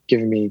were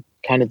giving me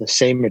kind of the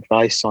same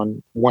advice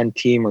on one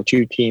team or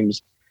two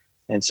teams.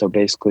 And so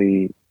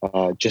basically,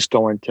 just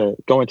going to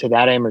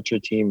that amateur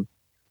team,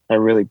 that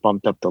really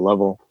bumped up the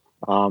level.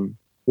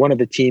 One of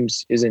the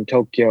teams is in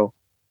Tokyo.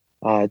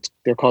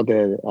 They're called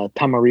the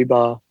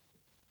Tamariba.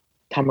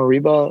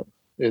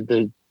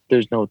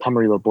 There's no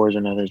Tamariba boys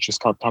or nothing. It's just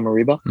called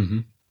Tamariba. Mm-hmm.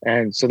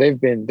 And so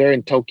they're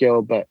in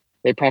Tokyo, but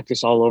they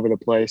practice all over the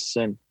place.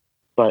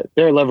 But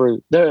they're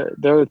probably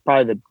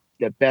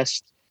the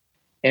best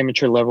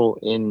amateur level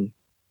in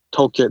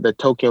Tokyo, the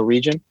Tokyo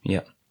region.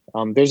 Yeah.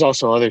 There's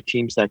also other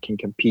teams that can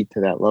compete to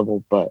that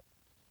level, but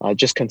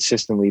just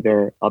consistently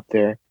they're up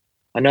there.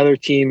 Another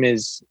team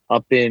is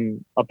up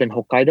in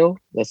Hokkaido.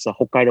 That's the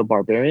Hokkaido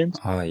Barbarians.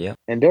 Oh, yeah.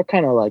 And they're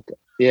kind of like,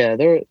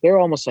 they're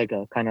almost like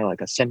a kind of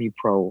like a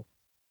semi-pro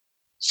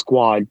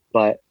squad,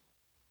 but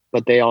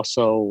they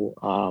also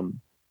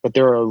but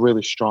they're a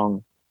really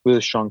strong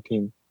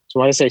team. So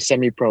when I say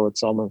semi-pro,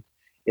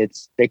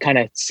 they kind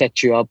of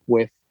set you up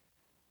with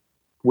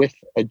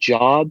a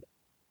job,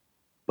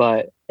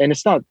 and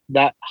it's not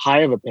that high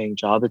of a paying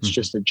job. It's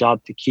just a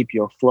job to keep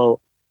you afloat,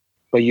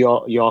 but you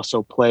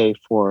also play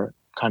for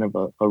kind of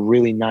a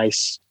really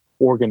nice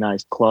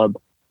organized club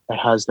that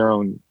has their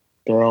own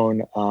their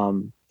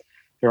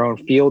own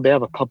field. They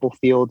have a couple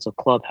fields, a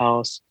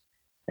clubhouse,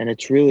 and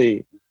it's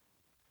really.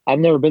 I've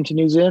never been to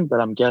New Zealand,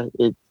 but I'm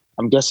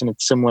guessing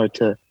it's similar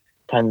to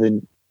kind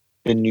of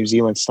the New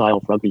Zealand style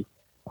of rugby,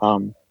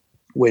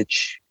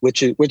 which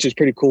is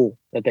pretty cool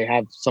that they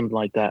have something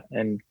like that.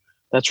 And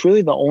that's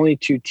really the only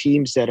two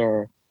teams that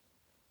are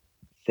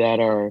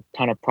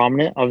kind of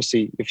prominent.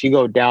 Obviously, if you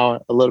go down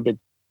a little bit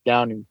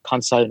down in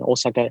Kansai and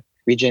Osaka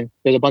region,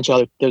 there's a bunch of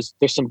other there's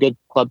some good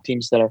club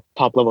teams that are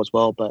top level as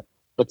well, but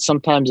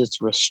sometimes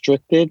it's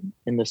restricted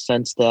in the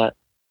sense that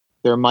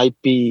there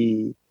might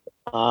be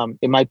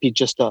it might be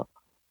just a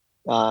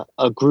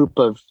group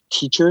of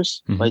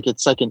teachers, like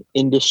it's like an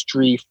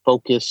industry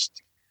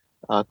focused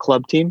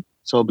club team.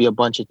 So it'll be a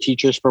bunch of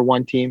teachers for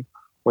one team.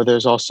 Or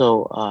there's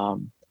also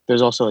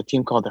a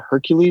team called the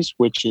Hercules,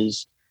 which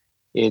is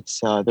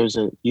there's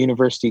a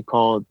university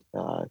called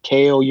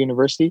KO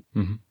University,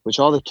 which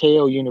all the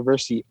KO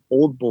University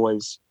old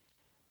boys,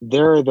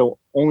 they're the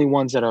only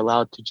ones that are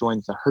allowed to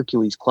join the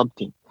Hercules club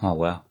team. Oh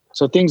wow!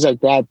 So things like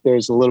that,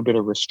 there's a little bit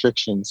of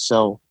restrictions.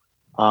 So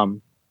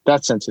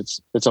that sense,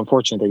 it's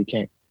unfortunate that you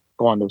can't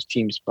go on those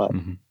teams, but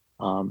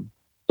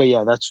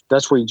yeah,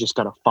 that's where you just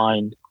gotta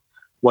find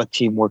what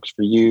team works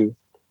for you,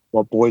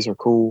 what boys are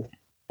cool,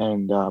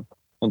 and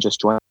just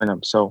join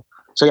them. So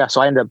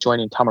I ended up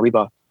joining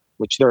Tamariba,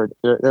 which they're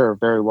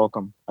very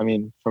welcome. I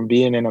mean, from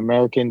being an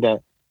American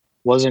that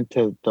wasn't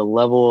to the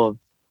level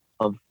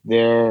of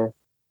their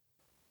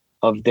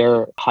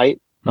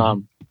height,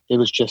 it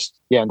was just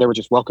they were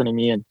just welcoming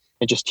me and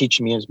just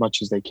teaching me as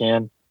much as they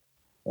can.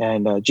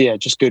 And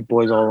just good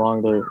boys all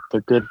along.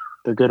 They're good.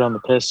 They're good on the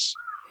piss.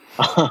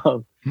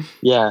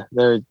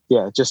 They're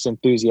just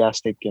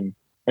enthusiastic and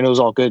it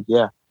was all good.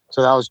 Yeah.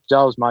 So that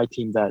was my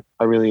team that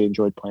I really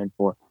enjoyed playing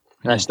for,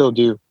 and I still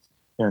do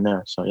here and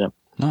there. So yeah.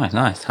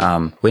 Nice.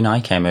 When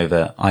I came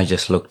over, I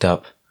just looked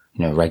up,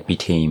 rugby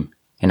team,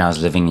 and I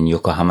was living in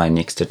Yokohama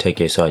next to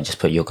Tokyo, so I just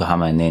put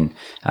Yokohama, and then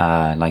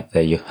like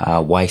the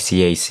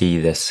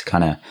YCAC, this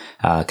kind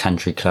of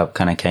country club,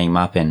 kind of came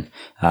up, and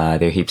there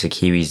were heaps of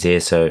Kiwis there,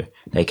 so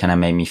they kind of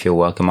made me feel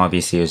welcome.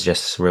 Obviously, it was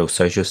just real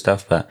social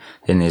stuff, but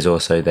then there's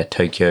also the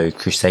Tokyo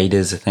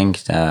Crusaders, I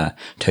think,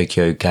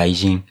 Tokyo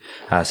Gaijin.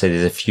 So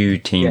there's a few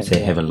teams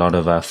that have a lot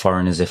of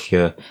foreigners. If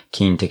you're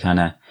keen to kind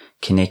of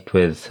connect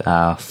with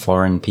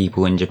foreign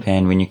people in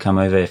Japan when you come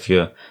over, if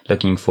you're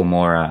looking for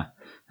more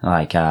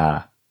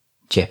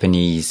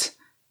Japanese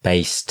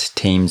based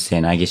teams,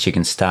 then I guess you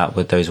can start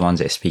with those ones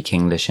that speak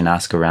English and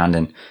ask around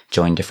and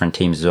join different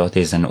teams as well.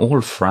 There's an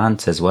all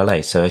France as well,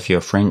 eh? So if you're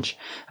French,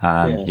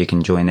 you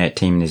can join that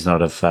team. There's a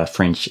lot of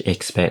French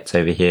expats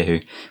over here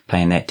who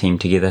play in that team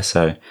together.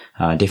 So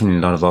definitely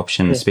a lot of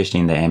options, especially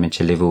in the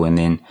amateur level. And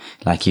then,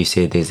 like you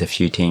said, there's a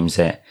few teams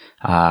that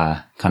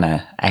kind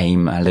of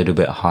aim a little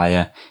bit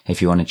higher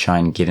if you want to try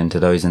and get into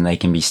those, and they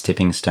can be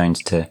stepping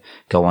stones to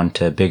go on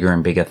to bigger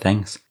and bigger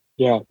things.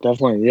 Yeah,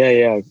 definitely.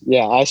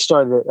 Yeah. I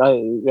started.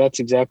 That's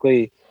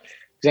exactly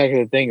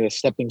the thing. The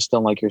stepping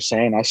stone, like you're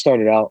saying. I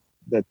started out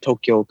the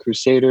Tokyo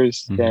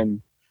Crusaders,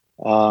 then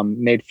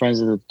made friends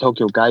with the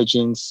Tokyo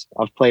Gaijins.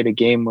 I've played a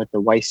game with the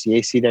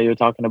YCAC that you're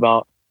talking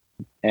about,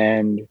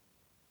 and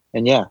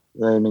yeah,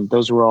 I mean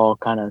those were all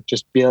kind of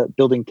just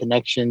building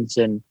connections,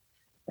 and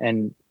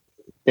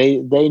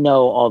they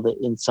know all the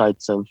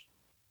insights of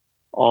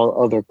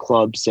all other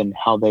clubs and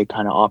how they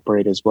kind of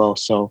operate as well.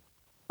 So.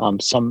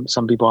 Some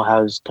people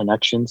have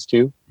connections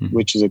too,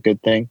 which is a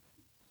good thing,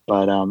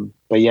 but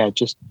yeah,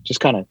 just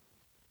kind of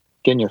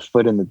getting your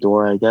foot in the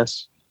door, I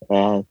guess.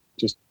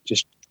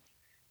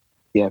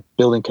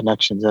 Building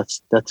connections.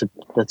 That's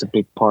a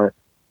big part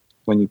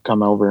when you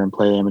come over and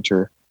play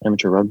amateur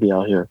rugby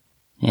out here.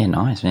 Yeah,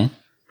 nice, man.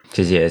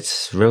 Because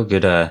it's real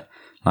good.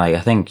 I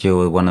think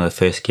you're one of the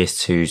first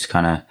guests who's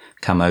kind of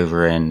come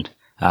over and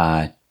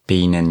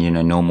been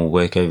in normal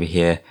work over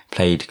here,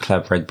 played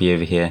club rugby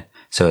over here.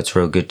 So it's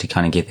real good to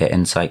kind of get that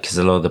insight, because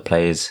a lot of the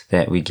players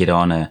that we get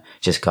on are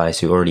just guys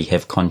who already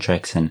have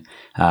contracts, and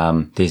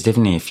there's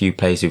definitely a few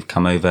players who've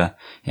come over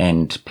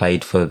and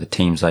played for the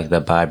teams like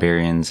the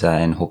Barbarians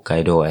in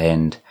Hokkaido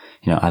and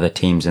other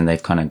teams, and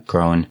they've kind of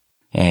grown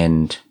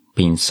and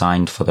been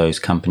signed for those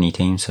company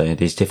teams. So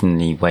there's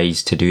definitely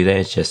ways to do that.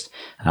 It's just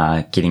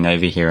getting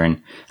over here,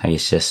 and I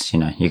guess just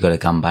you got to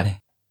gambare.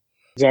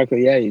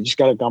 Exactly. Yeah, you just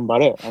got to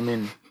gambare. I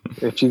mean,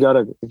 if you got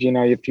a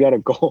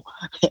goal.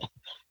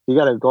 You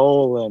got a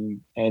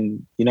goal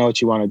and you know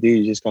what you want to do.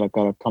 You just gotta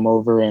come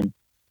over, and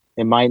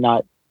it might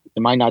not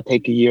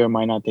take a year, it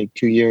might not take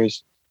 2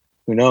 years.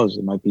 Who knows?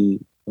 It might be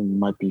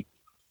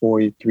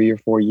 3 or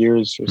 4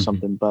 years or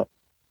something. But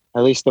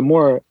at least the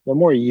more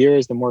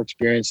years, the more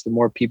experience, the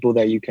more people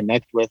that you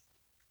connect with,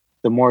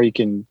 the more you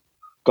can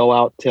go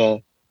out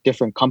to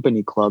different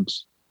company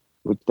clubs,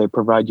 which they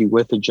provide you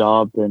with a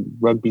job, and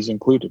rugby's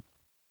included.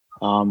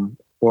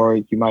 Or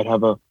you might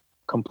have a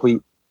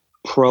complete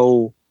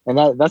pro. And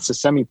that's a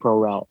semi-pro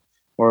route,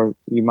 or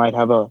you might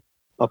have a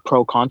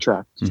pro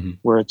contract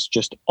where it's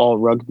just all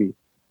rugby.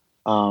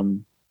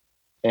 And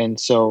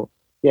so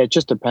yeah, it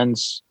just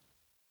depends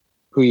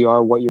who you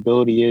are, what your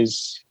ability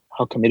is,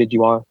 how committed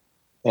you are,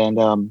 and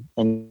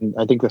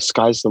I think the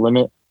sky's the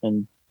limit,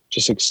 and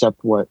just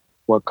accept what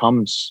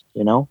comes.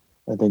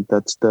 I think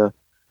that's the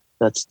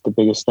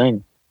biggest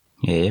thing.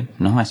 Yeah,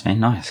 nice, man.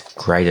 Nice.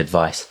 Great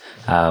advice.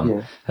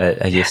 Yeah.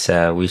 I guess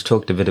we've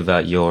talked a bit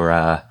about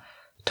your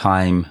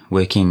time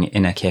working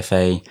in a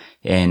cafe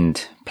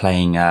and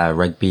playing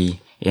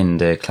rugby in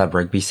the club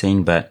rugby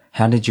scene, but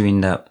how did you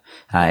end up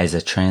as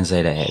a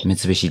translator at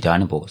Mitsubishi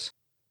Dynaboars?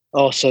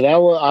 Oh, so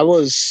I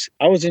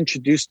was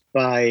introduced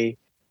by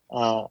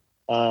uh,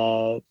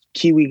 a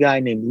Kiwi guy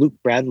named Luke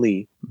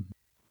Bradley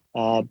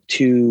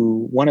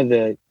to one of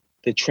the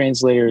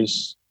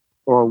translators,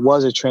 or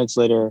was a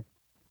translator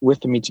with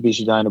the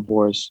Mitsubishi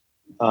Dynaboars,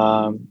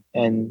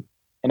 and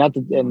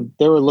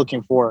they were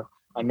looking for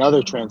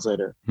another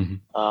translator.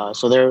 Mm-hmm.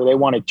 So they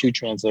wanted two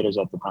translators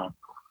at the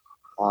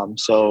time.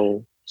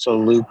 So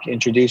Luke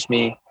introduced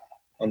me,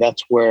 and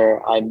that's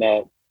where I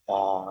met.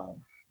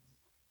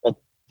 That,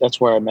 that's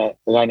where I met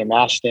the guy named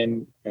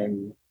Ashton,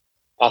 and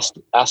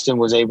Aston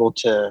was able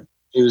to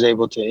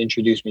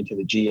introduce me to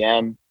the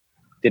GM,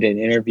 did an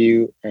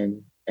interview,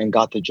 and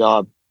got the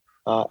job.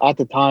 At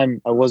the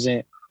time, I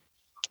wasn't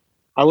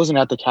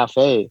at the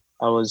cafe.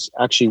 I was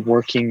actually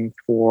working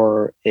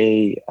for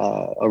a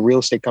real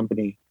estate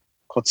company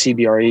called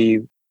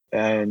CBRE,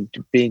 and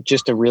being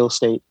just a real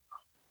estate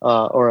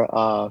or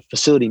a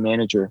facility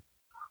manager,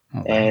 Oh,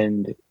 wow.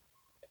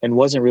 and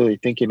wasn't really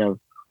thinking of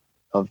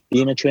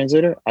being a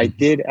translator. I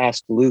did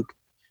ask Luke.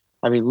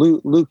 I mean,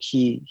 Luke,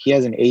 he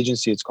has an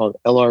agency. It's called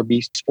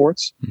LRB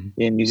Sports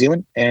in New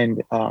Zealand,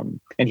 and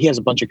he has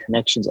a bunch of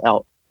connections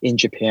out in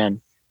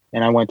Japan.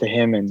 And I went to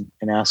him and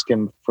asked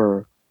him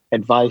for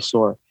advice,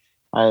 or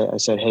I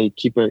said, hey,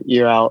 keep an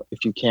ear out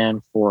if you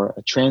can for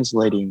a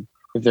translating.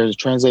 If there's a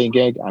translating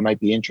gig, I might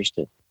be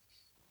interested.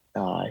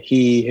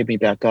 He hit me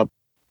back up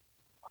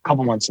a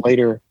couple months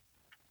later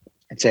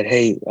and said,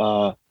 hey,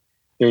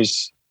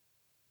 there's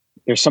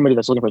somebody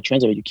that's looking for a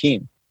translator. You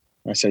keen?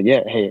 And I said,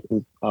 yeah. Hey,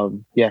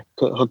 yeah,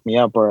 hook me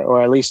up,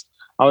 or at least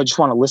I would just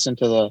want to listen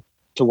to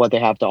what they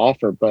have to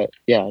offer. But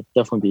yeah, I'd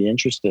definitely be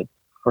interested,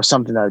 or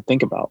something that I'd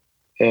think about.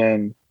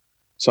 And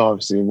so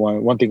obviously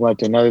one thing led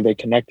to another. They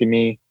connected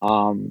me,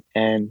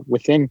 and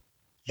within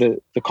the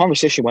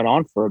conversation went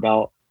on for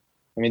about.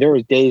 I mean, there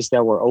were days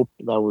that were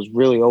open, that was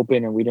really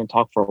open, and we didn't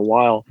talk for a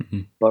while.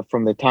 Mm-hmm. But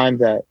from the time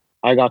that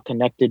I got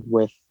connected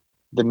with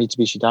the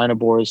Mitsubishi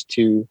Dynaboars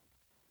to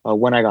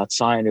when I got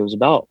signed, it was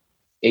about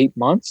 8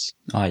 months.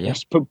 Oh, yeah.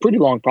 It's a pretty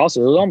long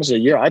process. It was almost a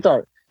year. I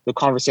thought the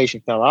conversation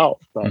fell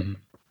out, but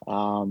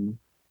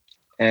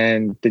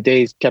and the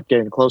days kept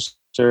getting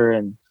closer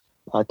and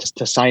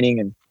to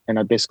signing, and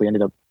I basically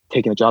ended up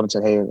taking the job and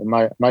said, hey,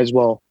 might as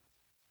well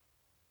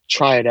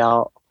try it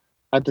out.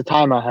 At the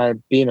time, I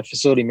had being a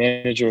facility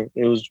manager.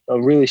 It was a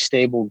really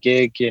stable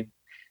gig,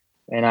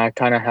 and I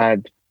kind of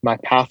had my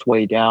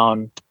pathway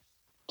down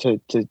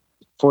to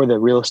for the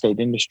real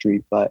estate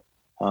industry. But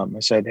I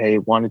said, hey,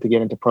 wanted to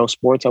get into pro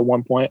sports at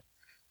one point,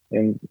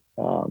 and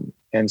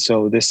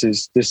so this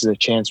is a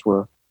chance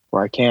where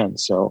I can.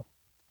 So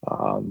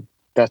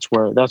that's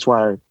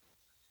why I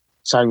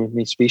signed with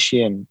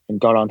Mitsubishi and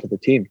got onto the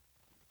team.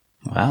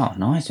 Wow,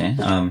 nice,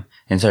 man.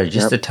 And sorry,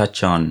 just to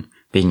touch on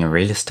being a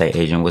real estate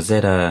agent, was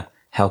that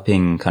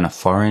helping kind of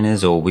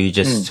foreigners, or were you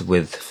just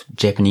with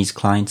Japanese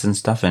clients and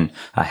stuff? And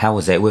how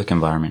was that work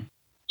environment?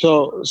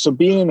 So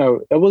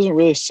it wasn't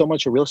really so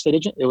much a real estate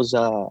agent. It was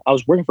I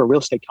was working for a real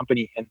estate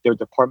company, and their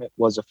department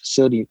was a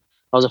facility.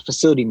 I was a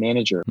facility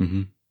manager.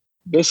 Mm-hmm.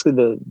 Basically,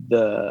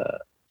 the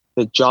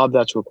job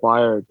that's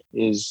required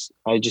is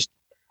I just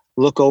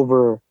look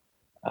over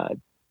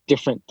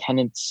different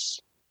tenants'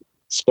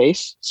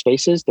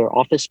 spaces, their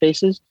office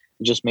spaces,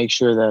 and just make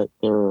sure that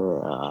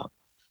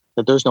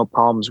that there's no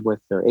problems with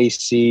their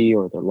AC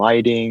or their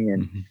lighting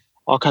and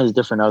all kinds of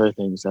different other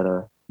things that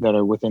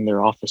are within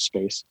their office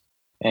space.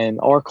 And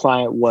our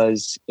client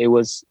was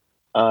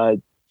a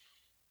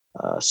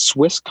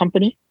Swiss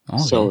company. Okay.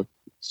 So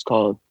it's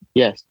called,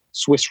 yes,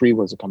 Swiss Re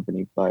was a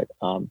company, but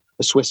a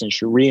Swiss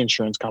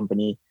reinsurance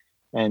company.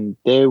 And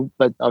they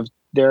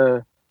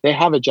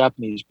have a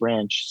Japanese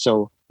branch.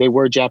 So they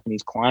were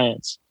Japanese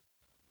clients,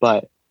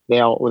 but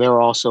they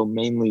were also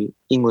mainly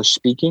English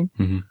speaking.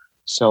 Mm-hmm.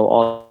 So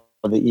all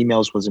of the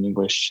emails was in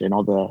English, and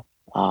all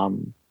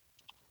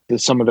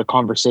some of the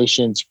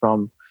conversations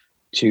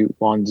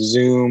on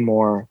Zoom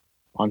or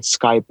on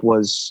Skype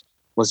was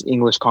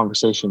English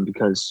conversation,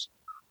 because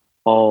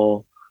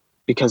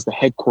the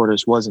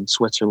headquarters was in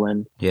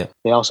Switzerland. Yeah.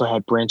 They also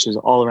had branches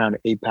all around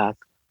APAC.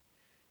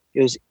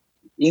 It was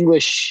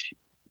English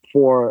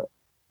for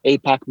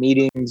APAC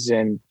meetings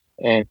and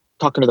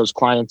talking to those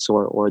clients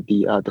or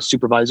the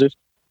supervisors,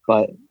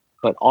 but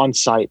on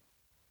site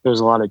there was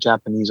a lot of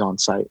Japanese on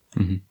site.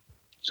 Mm-hmm.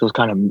 So it was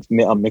kind of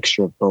a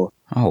mixture of both.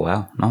 Oh,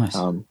 wow. Nice.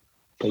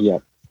 But yeah.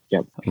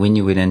 When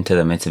you went into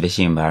the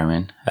Mitsubishi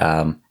environment,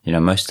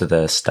 most of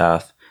the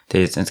staff,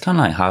 it's kind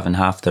of like half and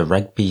half. The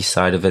rugby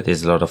side of it,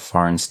 there's a lot of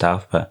foreign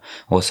staff, but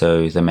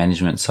also the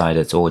management side,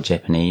 it's all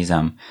Japanese.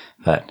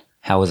 But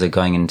how was it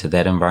going into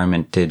that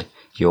environment? Did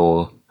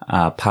your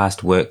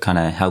past work kind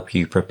of help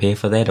you prepare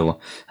for that, or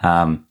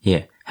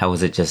how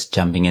was it just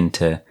jumping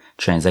into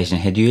translation?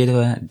 Had you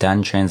ever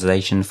done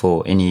translation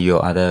for any of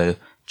your other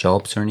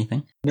jobs or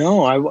anything?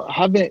 No,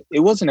 haven't. It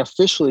wasn't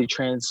officially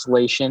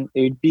translation.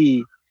 It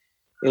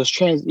was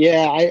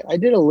Yeah, I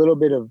did a little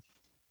bit of.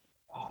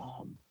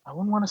 I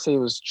wouldn't want to say it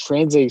was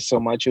translate so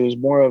much. It was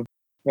more of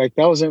like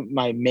that wasn't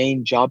my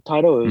main job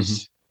title. It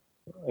was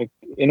like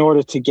in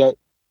order to get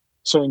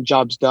certain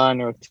jobs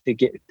done or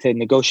to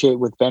negotiate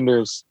with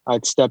vendors,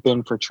 I'd step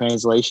in for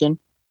translation.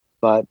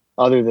 But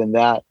other than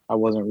that, I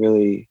wasn't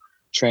really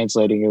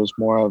translating. It was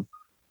more of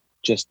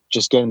just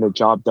getting the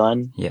job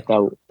done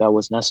that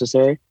was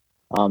necessary.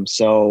 Just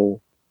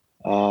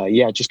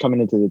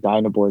coming into the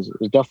Dynaboards, it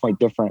was definitely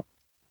different.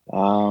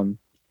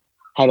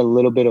 Had a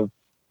little bit of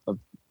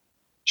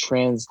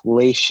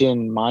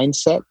translation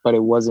mindset, but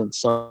it wasn't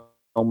so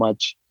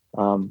much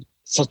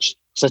such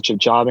a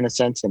job in a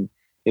sense, and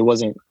it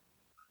wasn't.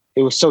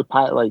 It was so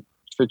tight. Like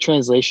for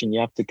translation, you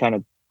have to kind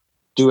of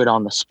do it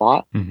on the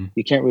spot. Mm-hmm.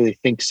 You can't really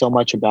think so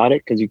much about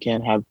it because you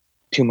can't have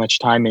too much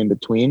time in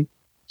between.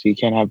 So you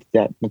can't have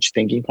that much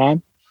thinking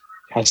time.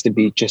 It has to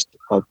be just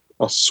a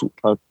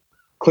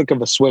click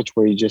of a switch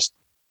where you just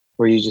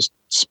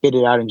spit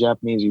it out in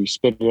Japanese or you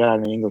spit it out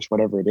in English,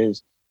 whatever it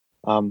is.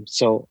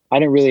 So I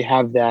didn't really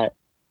have that.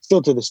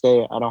 Still to this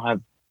day, I don't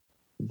have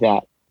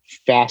that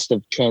fast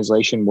of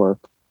translation work,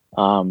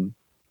 of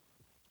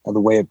the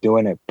way of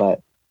doing it.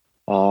 But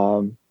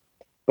it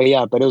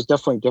was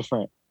definitely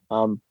different.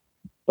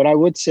 But I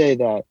would say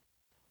that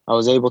I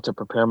was able to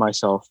prepare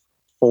myself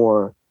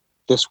for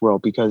this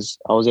world because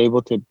I was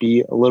able to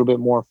be a little bit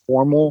more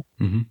formal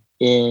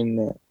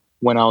in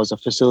when I was a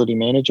facility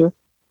manager.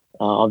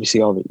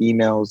 Obviously, all the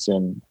emails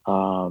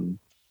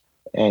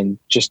and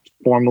just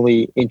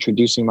formally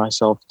introducing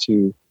myself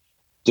to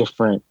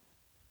different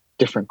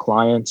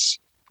clients.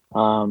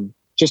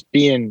 Just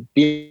being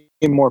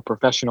more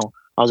professional.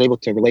 I was able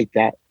to relate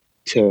that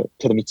to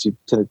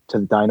the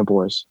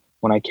Dynaboars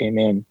when I came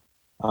in.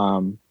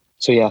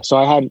 So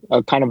I had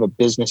a kind of a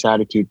business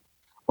attitude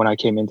when I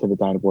came into the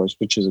Dynaboars,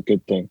 which is a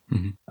good thing.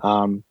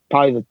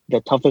 Probably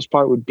the toughest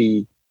part would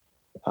be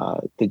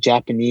the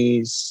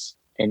Japanese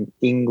and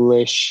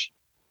English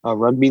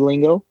rugby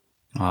lingo.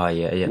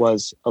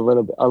 Was a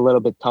little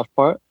bit tough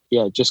part.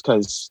 Yeah, just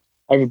because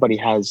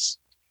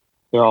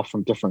they're all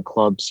from different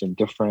clubs and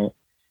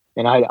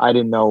I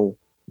didn't know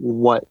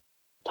what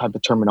type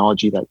of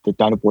terminology that the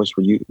Dynaboars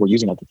were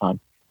using at the time.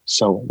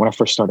 So when I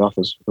first started off,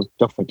 it was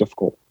definitely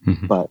difficult,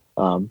 but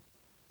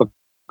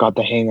got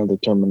the hang of the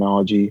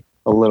terminology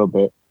a little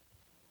bit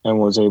and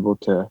was able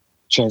to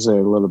translate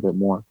a little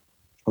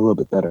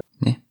bit better.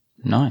 Yeah,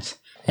 nice.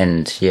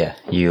 And yeah,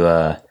 you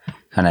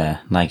kind of,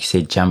 like you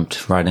said,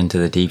 jumped right into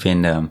the deep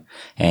end.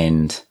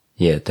 And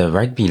yeah, the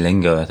rugby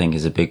lingo, I think,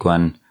 is a big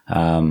one.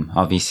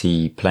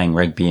 Obviously playing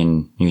rugby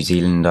in New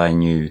Zealand, I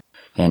knew,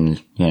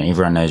 and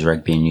everyone knows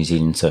rugby in New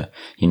Zealand, so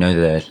you know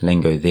the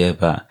lingo there,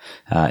 but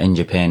in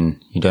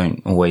Japan, you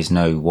don't always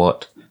know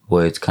what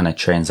words kind of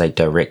translate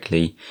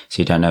directly,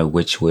 so you don't know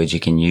which words you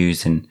can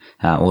use, and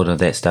all of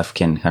that stuff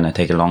can kind of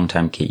take a long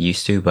time to get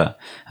used to. But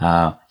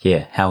how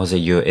was it?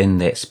 You're in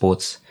that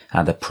sports,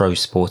 the pro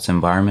sports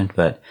environment,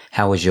 but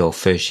how was your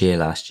first year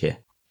last year?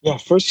 Yeah,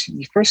 first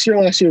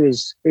year last year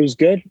was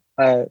good.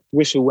 I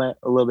wish it went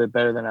a little bit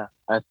better than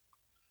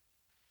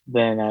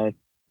I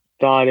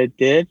thought it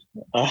did.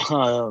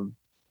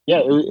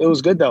 It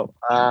was good though.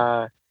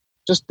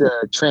 Just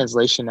the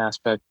translation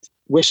aspect.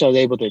 Wish I was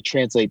able to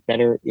translate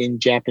better in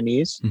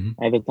Japanese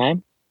at the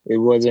time. It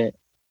wasn't.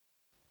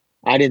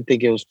 I didn't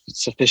think it was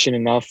sufficient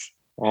enough.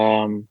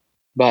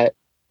 But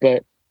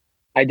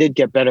I did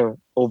get better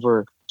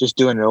over just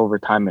doing it over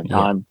time and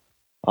time.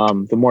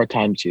 The more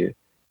times you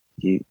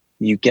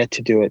get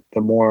to do it,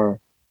 the more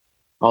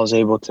I was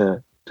able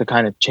to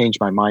kind of change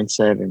my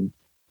mindset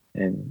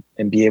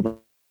and be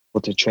able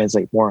to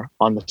translate more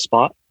on the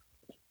spot.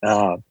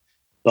 At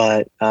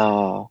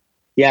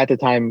the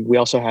time we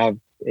also have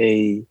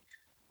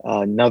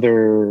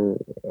another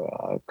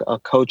a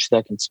coach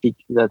that can speak,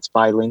 that's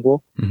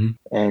bilingual,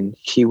 and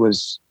he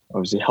was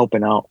obviously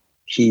helping out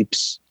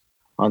heaps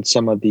on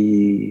some of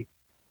the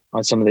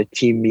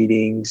team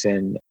meetings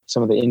and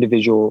some of the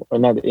individual, or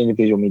not the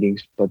individual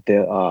meetings, but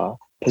the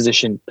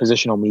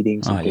positional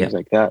meetings and things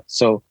like that.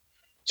 So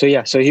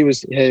he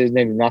was, his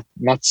name is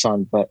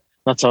Natsan, but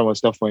Natsan was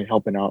definitely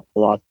helping out a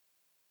lot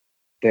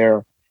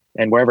there,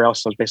 and wherever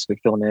else I was basically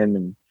filling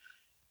in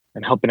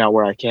and helping out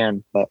where I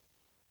can. But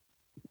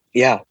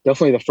yeah,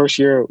 definitely the first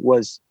year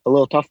was a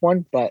little tough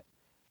one, but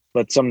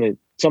some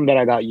that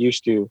I got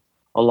used to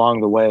along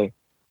the way.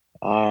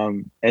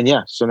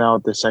 So now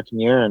the second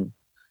year, and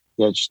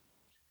just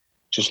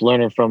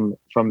learning from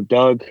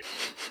Doug,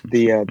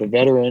 the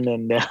veteran,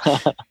 and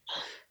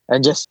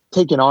and just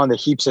taking on the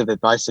heaps of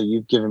advice that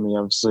you've given me.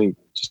 Obviously,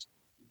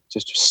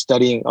 just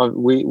studying.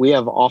 We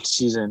have off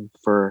season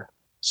for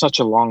such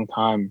a long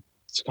time.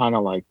 It's kind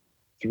of like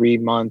 3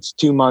 months,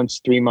 2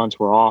 months, 3 months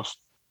we're off,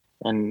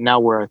 and now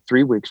we're at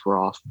 3 weeks we're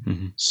off.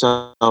 Mm-hmm.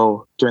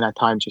 So during that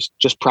time,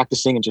 just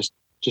practicing and just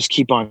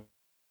keep on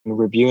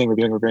reviewing,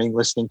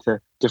 listening to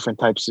different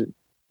types of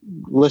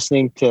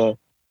listening to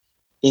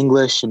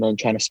English and then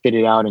trying to spit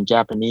it out in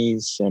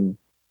Japanese, and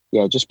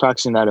yeah, just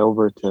practicing that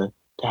over to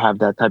have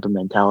that type of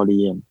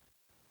mentality,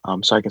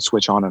 and so I can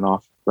switch on and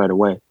off right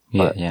away.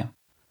 Yeah,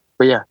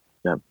 but yeah.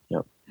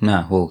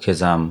 No, well,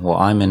 because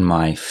I'm in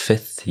my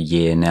 5th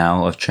year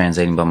now of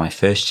translating, but my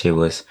first year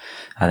was,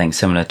 I think,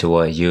 similar to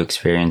what you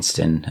experienced,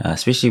 and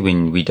especially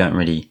when we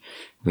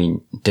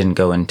didn't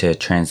go into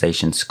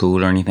translation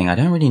school or anything. I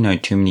don't really know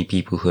too many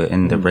people who are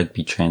in the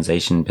rugby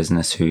translation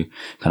business who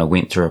kind of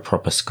went through a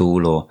proper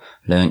school or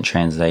learned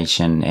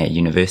translation at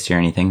university or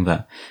anything.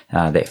 But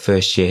that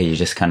first year, you're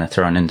just kind of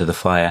thrown into the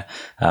fire.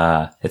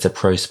 It's a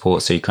pro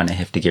sport, so you kind of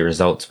have to get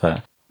results.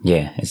 But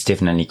yeah, it's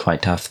definitely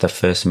quite tough. The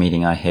first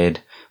meeting I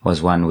had was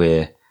one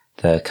where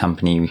the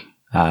company,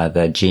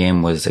 the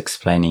GM was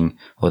explaining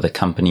all the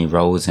company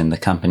roles and the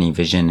company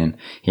vision and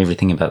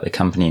everything about the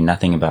company and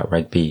nothing about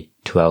rugby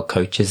to our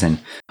coaches. And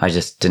I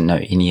just didn't know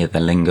any of the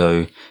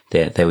lingo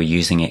that they were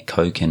using at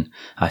Coke. And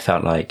I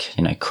felt like,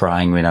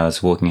 crying when I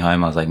was walking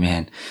home. I was like,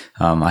 man,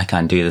 I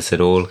can't do this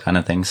at all, kind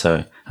of thing.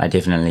 So I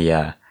definitely,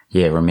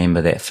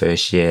 remember that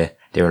first year.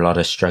 There were a lot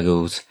of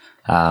struggles.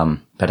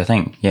 But I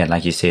think,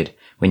 like you said,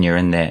 when you're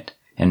in that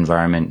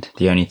environment,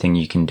 the only thing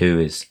you can do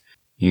is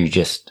you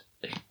just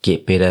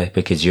get better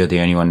because you're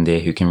the only one there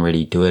who can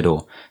really do it,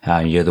 or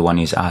you're the one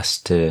who's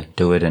asked to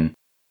do it. And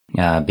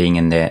being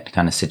in that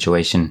kind of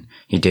situation,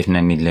 you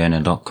definitely learn a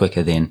lot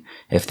quicker than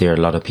if there are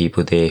a lot of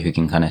people there who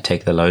can kind of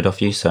take the load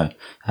off you. So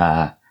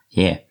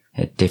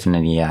it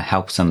definitely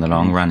helps in the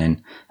long run.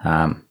 And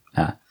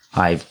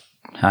I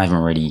haven't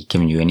really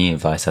given you any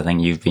advice. I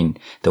think you've been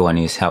the one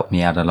who's helped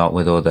me out a lot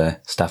with all the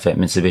stuff at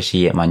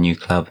Mitsubishi at my new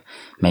club.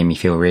 Made me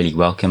feel really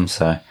welcome.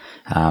 So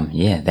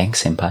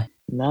thanks, Senpai.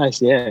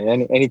 Nice. Yeah.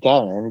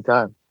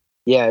 Anytime.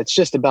 Yeah. It's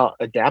just about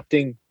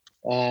adapting.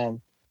 I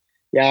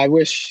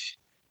wish,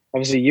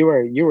 obviously you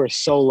were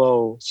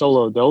solo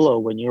dolo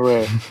when you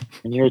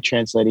were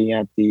translating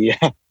at the,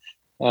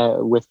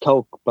 with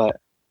Coke,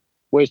 but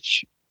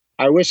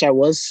I wish I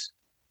was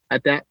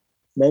at that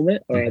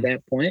moment or at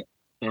that point,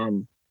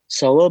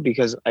 solo,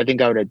 because I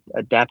think I would have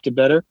adapted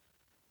better.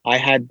 I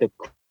had the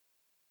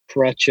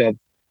crutch of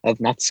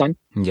Natsan,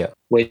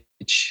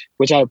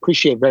 which I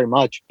appreciate very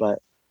much, but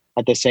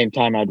at the same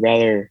time, I'd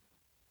rather.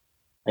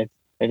 I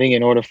think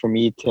in order for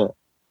me to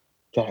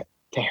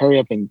hurry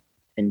up and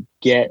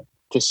get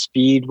to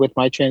speed with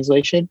my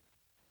translation,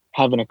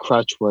 having a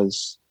crutch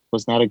was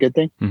not a good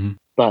thing. Mm-hmm.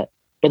 But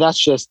that's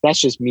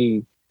just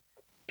me,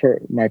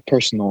 my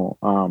personal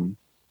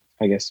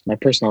I guess my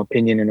personal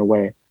opinion in a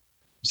way.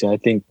 So I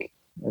think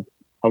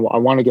I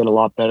want to get a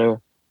lot better.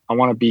 I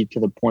want to be to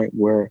the point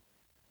where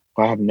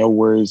I have no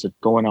worries of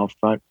going out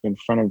front in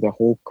front of the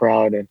whole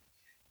crowd and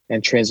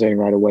translating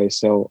right away.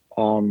 So,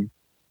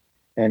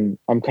 and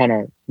I'm kind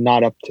of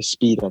not up to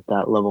speed at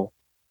that level.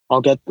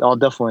 I'll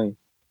definitely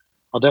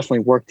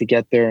work to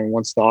get there. And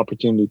once the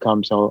opportunity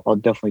comes, I'll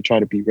definitely try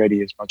to be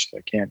ready as much as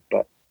I can.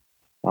 But,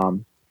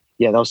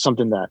 that was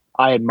something that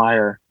I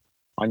admire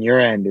on your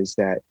end, is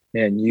that,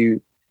 man,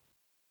 you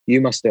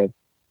must have,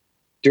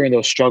 during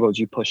those struggles,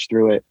 you pushed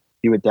through it,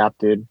 you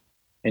adapted,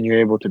 and you're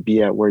able to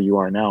be at where you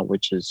are now,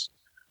 which is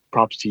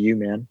props to you,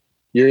 man.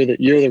 You're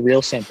the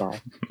real senpai.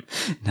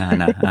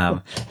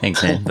 No.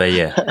 Thanks, man. But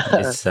yeah,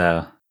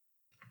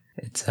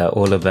 it's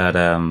all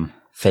about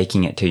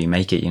faking it till you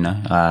make it.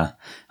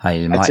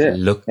 I might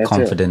look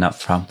confident up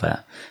front,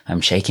 but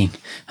I'm shaking.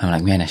 I'm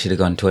like, man, I should have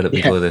gone to the toilet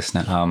before this.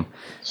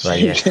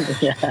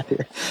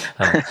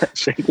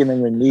 Shaking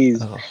in the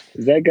knees. Oh.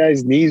 Is that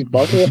guy's knees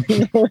buckling?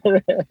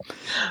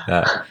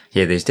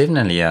 There's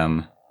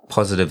definitely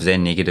positives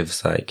and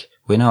negatives. Like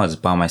when I was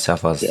by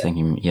myself, I was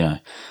thinking,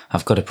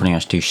 I've got to pretty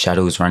much do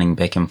shuttles running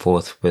back and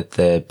forth with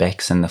the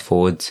backs and the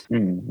forwards.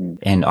 Mm-hmm.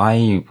 And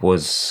I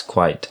was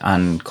quite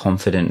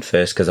unconfident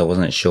first because I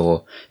wasn't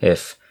sure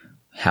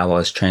how I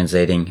was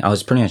translating. I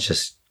was pretty much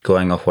just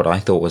going off what I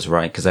thought was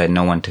right because I had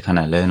no one to kind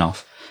of learn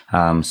off.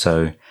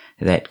 So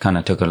that kind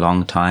of took a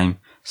long time.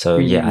 So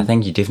I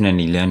think you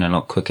definitely learn a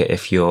lot quicker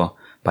if you're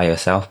by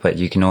yourself, but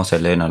you can also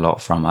learn a lot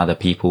from other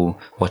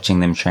people watching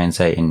them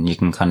translate, and you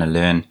can kind of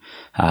learn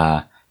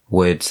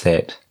words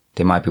that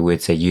there might be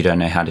words that you don't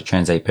know how to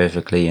translate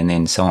perfectly, and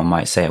then someone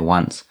might say it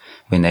once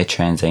when they're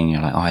translating,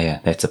 you're like, oh yeah,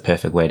 that's a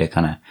perfect way to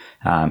kind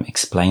of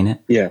explain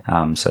it.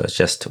 So it's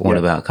just all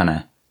about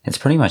it's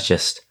pretty much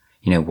just,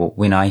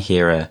 when I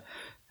hear a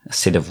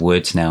set of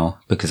words now,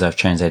 because I've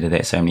translated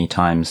that so many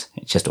times,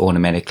 it's just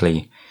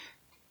automatically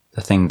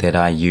the thing that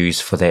I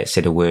use for that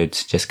set of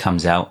words just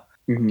comes out.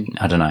 Mm-hmm.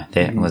 I don't know.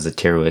 That was a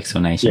terrible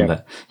explanation,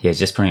 but it's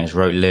just pretty much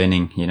rote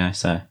learning,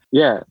 so.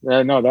 No,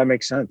 that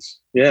makes sense.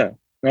 Yeah.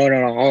 No.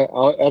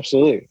 I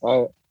absolutely.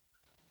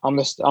 I'm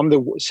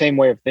the same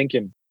way of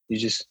thinking. You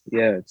just,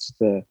 it's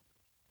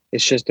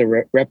just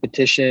the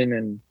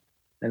repetition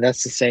and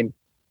that's the same.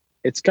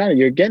 It's kind of,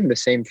 you're getting the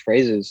same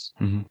phrases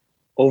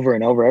over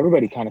and over.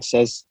 Everybody kind of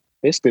says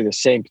basically the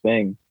same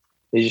thing.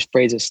 they just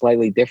phrase it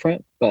slightly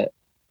different. But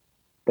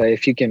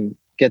if you can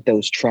get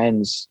those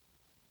trends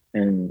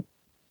and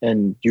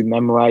you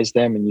memorize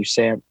them and you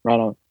say it right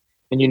on,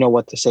 and you know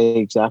what to say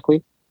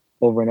exactly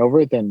over and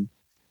over, then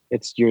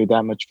you're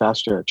that much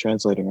faster at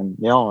translating. And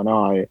no,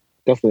 I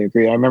definitely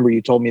agree. I remember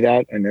you told me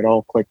that, and it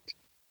all clicked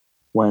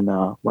when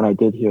I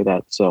did hear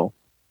that. So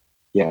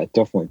yeah,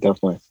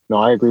 definitely. No,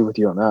 I agree with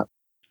you on that.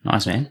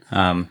 Nice, man.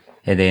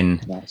 And then,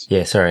 Nice.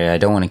 yeah, sorry, I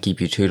don't want to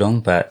keep you too long,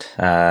 but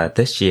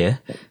this year,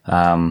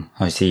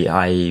 obviously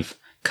I've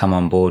come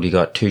on board. We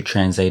got 2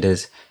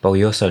 translators, but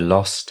we also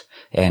lost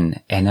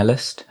an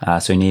analyst,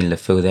 so we needed to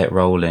fill that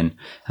role. And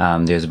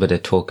there was a bit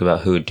of talk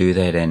about who would do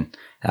that, and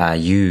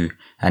you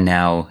are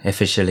now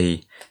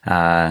officially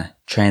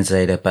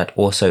translator, but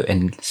also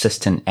an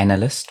assistant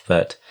analyst.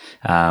 But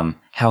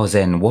how is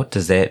that, and what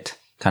does that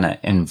kind of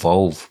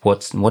involve?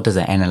 What does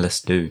an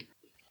analyst do?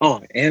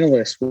 Oh,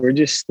 analysts, we're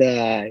just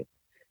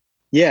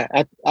I'm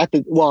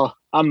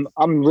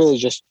really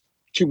just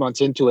 2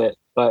 months into it,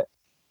 but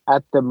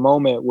at the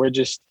moment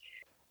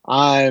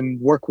I'm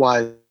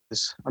work-wise,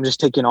 I'm just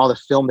taking all the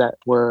film that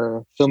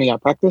we're filming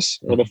at practice,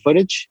 or the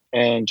footage,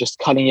 and just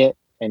cutting it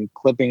and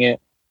clipping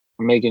it,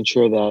 and making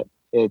sure that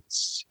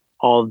it's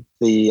all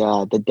the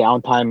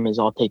downtime is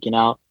all taken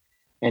out,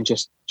 and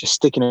just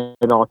sticking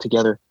it all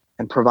together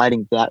and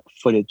providing that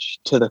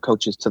footage to the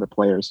coaches, to the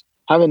players.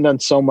 Haven't done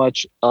so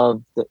much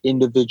of the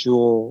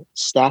individual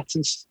stats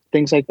and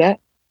things like that.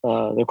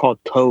 They're called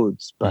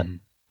codes, but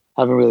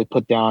haven't really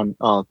put down,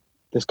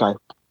 this guy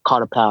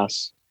caught a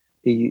pass,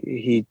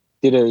 he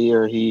did it,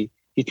 or he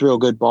threw a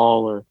good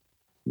ball, or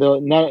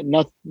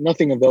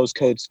nothing of those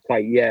codes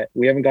quite yet.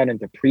 We haven't gotten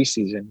into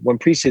preseason. When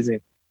preseason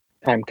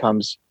time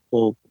comes,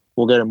 we'll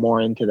get more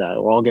into that,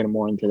 or I'll get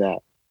more into that.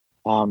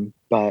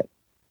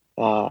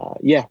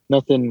 Yeah,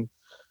 nothing.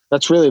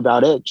 That's really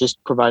about it.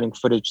 Just providing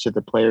footage to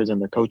the players and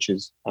the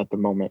coaches at the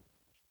moment.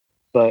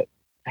 But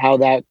how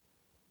that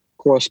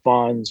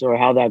corresponds, or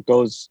how that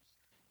goes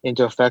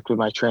into effect with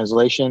my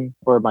translation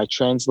or my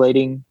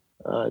translating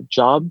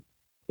job,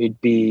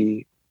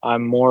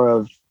 I'm more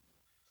of,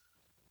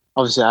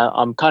 obviously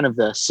I'm kind of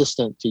the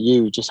assistant to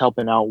you, just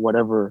helping out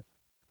wherever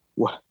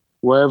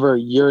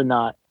you're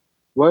not,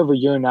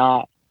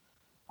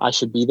 I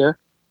should be there.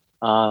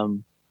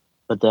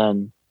 But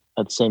then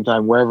at the same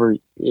time, wherever,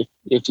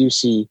 if you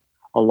see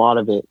a lot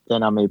of it,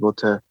 then I'm able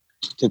to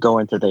go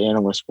into the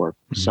analyst work.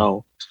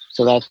 So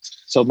I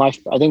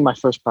think my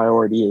first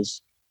priority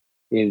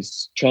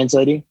is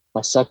translating. My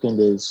second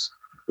is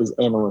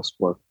analyst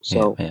work.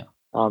 So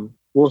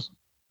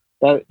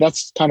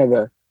that's kind of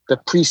the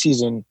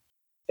preseason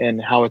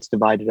and how it's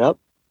divided up,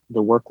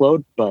 the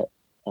workload. But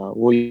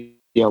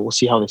we'll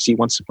see how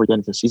once we get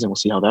into the season, we'll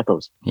see how that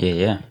goes.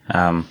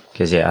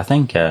 Because I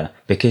think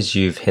because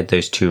you've had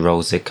those 2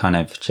 roles, that kind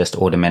of just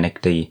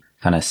automatically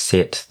kind of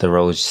set the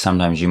roles.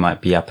 Sometimes you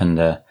might be up in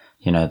the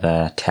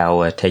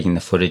tower taking the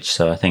footage,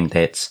 so I think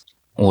that's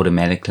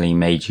automatically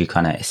made you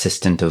kind of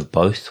assistant of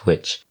both,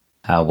 which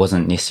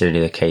wasn't necessarily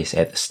the case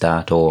at the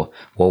start, or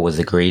what was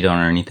agreed on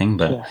or anything.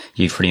 But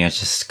you pretty much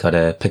just got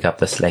to pick up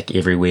the slack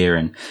everywhere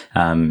and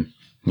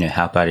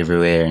help out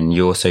everywhere. And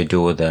you also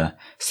do all the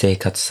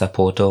seikatsu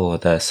support, or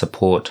the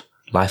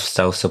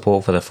lifestyle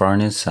support for the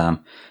foreigners.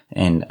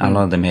 And a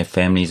lot of them have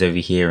families over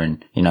here,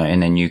 and in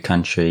a new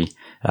country,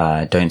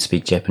 don't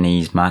speak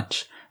Japanese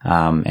much.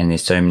 And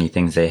there's so many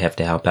things they have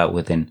to help out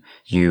with, and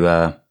you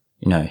have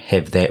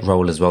that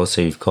role as well.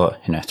 So you've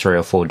got 3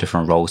 or 4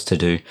 different roles to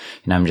do,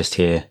 and I'm just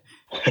here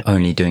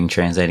only doing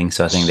translating.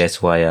 So I think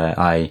that's why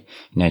I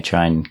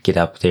try and get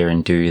up there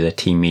and do the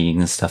team meetings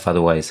and stuff.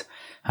 Otherwise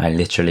I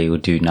literally will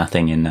do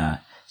nothing, and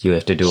you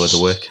have to do all the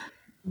work.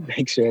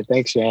 Thanks,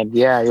 man.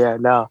 Yeah,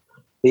 no,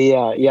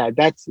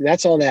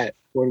 that's all that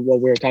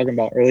what we were talking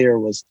about earlier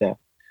was the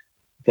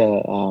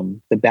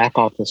back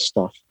office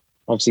stuff.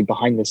 Obviously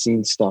behind the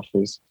scenes stuff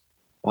is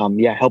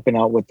helping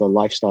out with the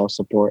lifestyle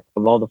support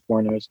of all the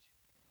foreigners.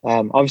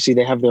 Obviously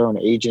they have their own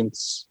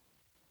agents,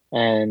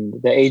 and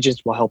the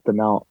agents will help them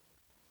out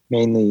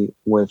mainly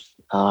with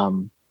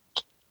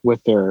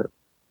their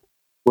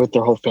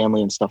whole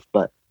family and stuff.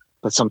 But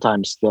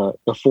sometimes the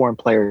foreign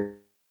player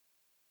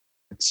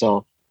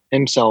himself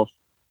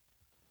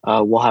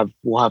will have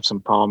some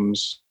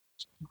problems.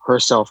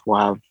 Herself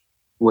will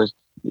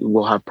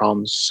have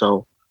problems.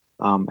 So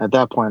at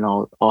that point,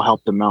 I'll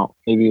help them out.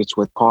 Maybe it's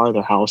with car,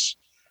 their house,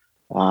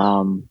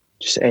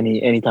 just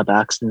any type of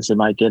accidents they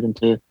might get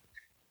into.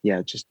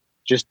 Yeah, just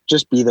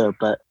be there.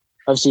 But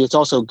obviously, it's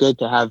also good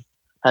to have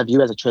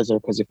you as a translator,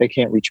 because if they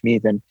can't reach me,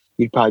 then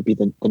you'd probably be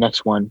the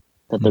next one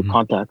that they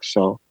contact.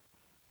 So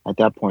at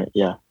that point,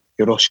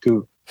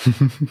 yoroshiku.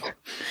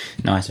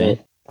 Nice, man.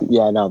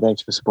 Yeah, no,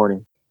 thanks for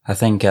supporting. I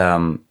think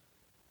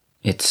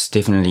it's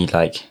definitely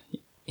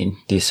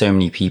there's so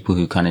many people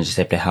who kind of just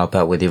have to help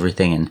out with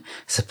everything and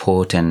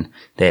support, and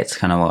that's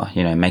kind of what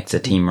makes the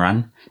team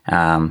run.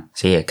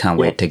 Can't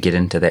wait to get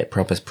into that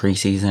proper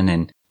preseason,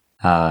 and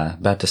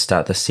about to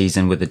start the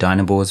season with the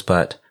Dynaboars.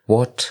 But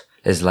what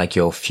is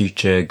your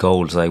future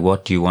goals? Where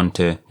do you want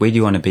to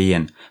be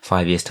in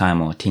 5 years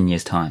time or 10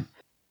 years time?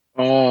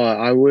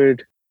 I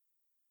would.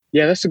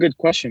 Yeah, that's a good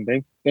question.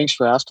 Thanks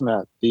for asking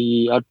that.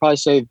 I'd probably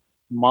say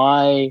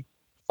my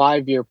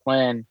 5 year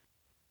plan.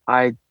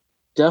 I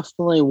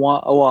definitely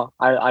want. Oh, well,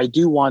 I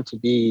do want to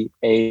be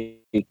a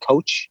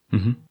coach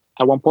Mm-hmm.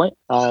 at one point.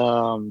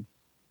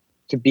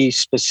 To be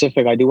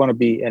specific, I do want to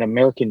be an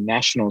American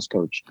Nationals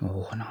coach.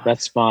 Oh,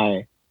 nice.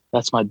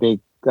 That's my big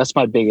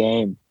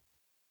aim.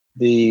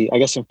 I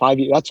guess in 5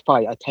 years, that's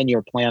probably a 10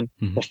 year plan.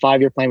 Mm-hmm. The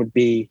 5 year plan would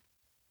be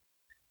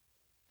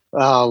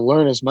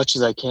learn as much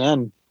as I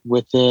can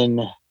within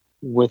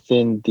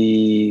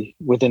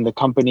the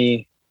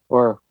company,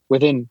 or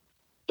within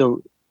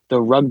the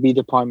the rugby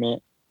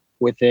department,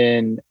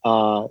 within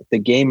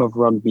the game of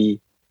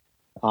rugby,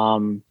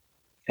 um,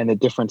 and the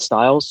different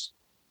styles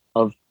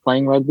of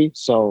playing rugby.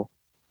 So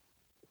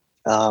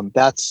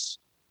that's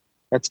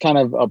kind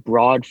of a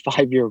broad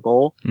 5 year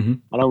goal. Mm-hmm.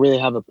 I don't really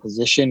have a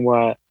position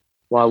where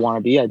I want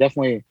to be. I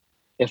definitely,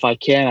 if I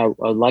can,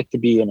 I'd like to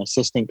be an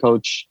assistant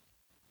coach,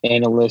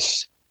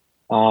 analyst,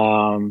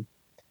 um,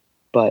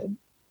 but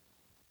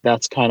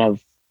that's kind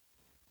of,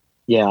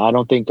 yeah. I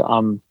don't think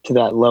I'm to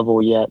that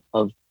level yet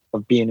of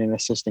being an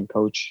assistant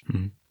coach,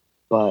 Mm-hmm.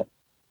 but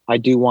I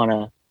do want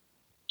to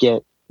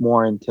get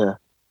more into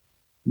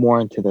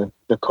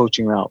the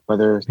coaching route,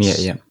 whether Yeah,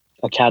 it's yeah.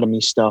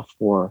 academy stuff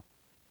or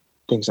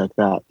things like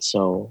that.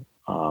 So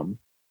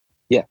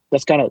yeah,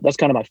 that's kind of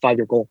my 5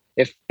 year goal.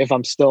 If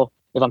I'm still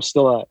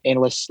a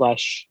analyst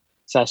slash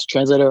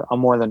translator, I'm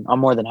more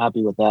than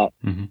happy with that.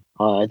 Mm-hmm.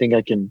 I think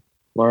I can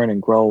learn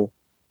and grow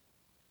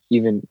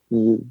even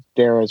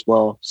there as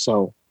well.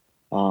 So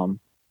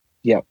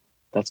yeah,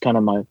 that's kind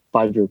of my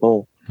 5 year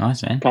goal.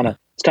 Nice, man.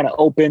 It's kind of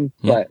open,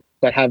 Yeah.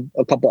 but have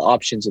a couple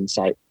options in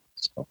sight.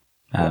 So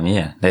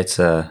Yeah, that's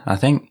I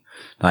think,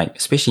 like,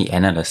 especially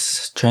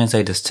analysts,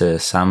 translators to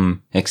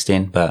some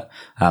extent, but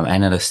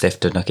analysts have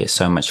to look at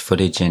so much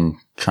footage and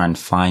try and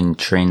find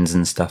trends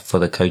and stuff for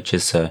the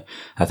coaches. So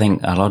I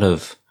think a lot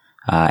of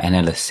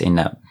analysts end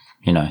up,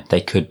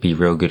 they could be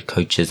real good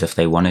coaches if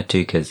they wanted to,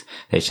 because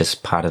it's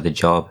just part of the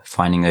job,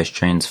 finding those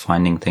trends,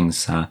 finding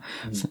things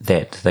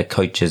that the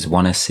coaches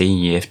want to see.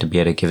 You have to be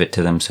able to give it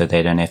to them so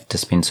they don't have to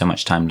spend so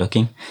much time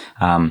looking.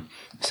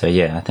 So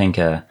yeah, I think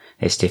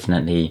it's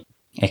definitely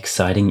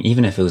exciting.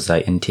 Even if it was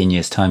like in 10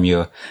 years time,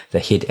 you're the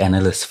head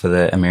analyst for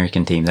the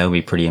American team, that would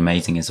be pretty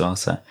amazing as well.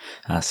 So,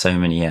 so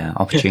many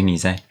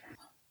opportunities, eh?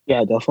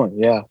 yeah, definitely.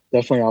 Yeah,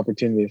 definitely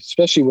opportunities,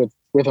 especially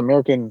with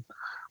American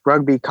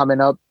rugby coming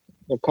up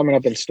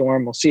in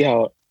Storm. We'll see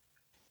how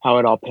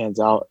it all pans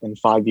out in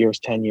 5 years,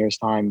 10 years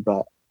time.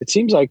 But it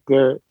seems like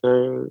they're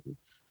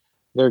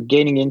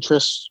gaining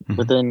interest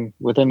Mm-hmm.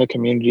 within the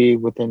community,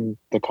 within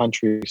the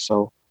country.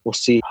 So we'll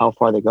see how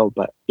far they go.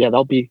 But yeah,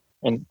 that'll be,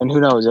 and who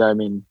knows? I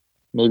mean,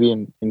 maybe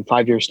in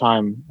 5 years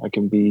time, I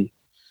can be,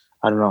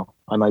 I don't know,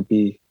 I might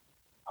be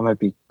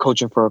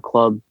coaching for a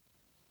club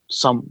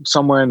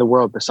somewhere in the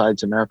world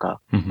besides America.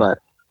 Mm-hmm. But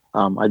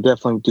I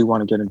definitely do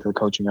want to get into the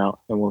coaching route,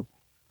 and we'll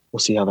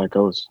see how that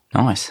goes.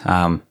 Nice.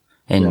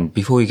 And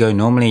before we go,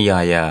 normally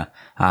I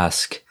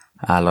ask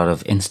a lot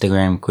of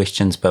Instagram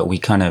questions, but we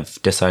kind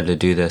of decided to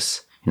do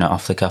this,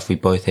 off the cuff. We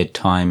both had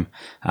time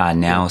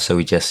now, so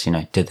we just,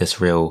 did this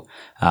real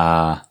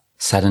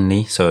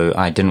suddenly. So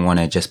I didn't want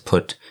to just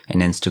put an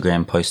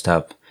Instagram post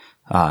up,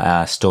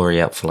 a story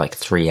up for like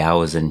 3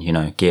 hours and,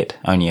 get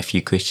only a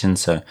few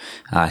questions. So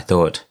I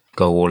thought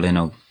go all in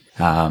or,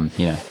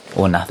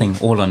 or nothing,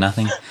 all or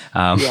nothing.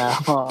 Yeah,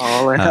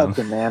 all or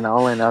nothing, man.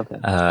 All or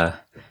nothing. But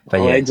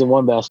all yeah, eggs in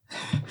one basket.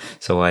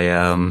 so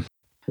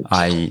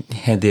I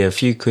had there a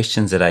few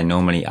questions that I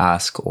normally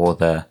ask all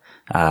the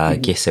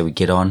guests that we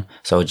get on.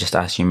 So I'll just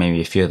ask you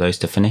maybe a few of those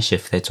to finish,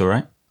 if that's all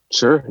right.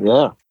 Sure.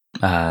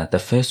 Yeah. The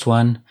first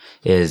one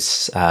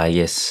is,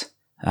 yes,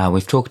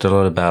 we've talked a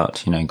lot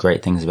about,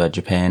 great things about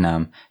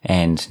Japan,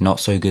 and not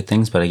so good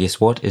things, but I guess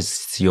what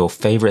is your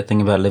favorite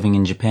thing about living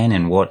in Japan,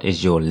 and what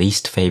is your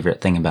least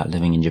favorite thing about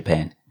living in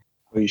Japan?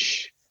 We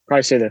should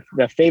probably say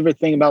the favorite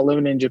thing about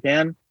living in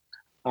Japan,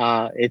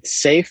 it's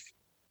safe.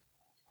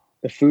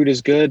 The food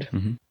is good.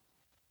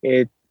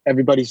 Mm-hmm.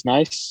 Everybody's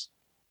nice.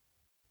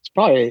 It's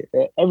probably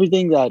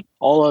everything that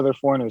all other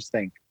foreigners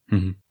think.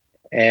 Mm-hmm.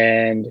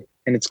 And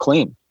it's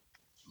clean.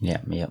 Yeah,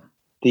 yeah.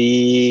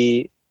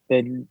 The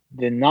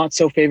not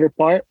so favorite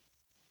part,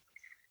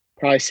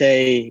 probably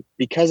say,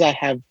 because I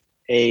have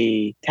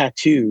a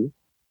tattoo,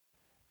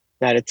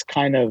 that it's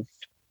kind of,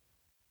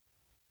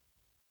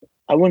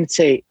 I wouldn't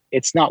say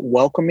it's not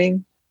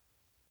welcoming,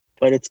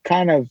 but it's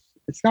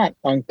not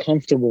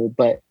uncomfortable,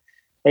 but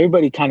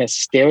everybody kind of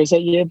stares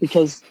at you,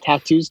 because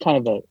tattoos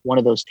kind of one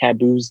of those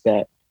taboos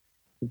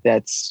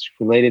that's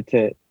related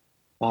to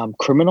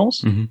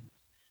criminals. Mm-hmm.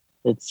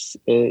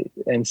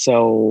 And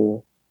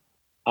so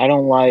I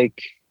don't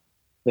like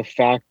the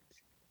fact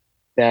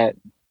that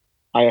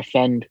I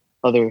offend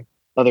other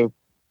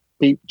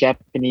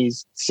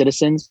Japanese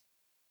citizens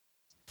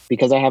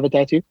because I have a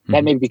tattoo. Mm-hmm.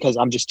 That may be because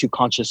I'm just too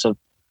conscious of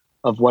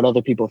what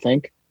other people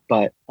think.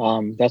 But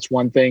that's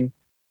one thing.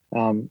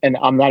 And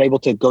I'm not able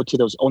to go to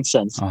those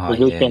onsens, those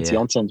really fancy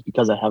onsens,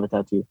 because I have a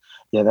tattoo.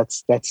 yeah,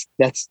 that's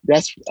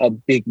a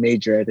big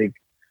major, I think,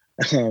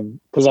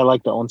 because I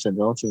like the onsen.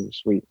 The onsen is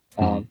sweet.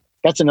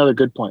 That's another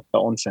good point. The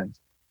onsen,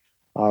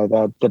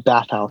 the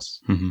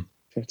bathhouse, Mm-hmm.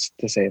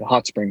 to say the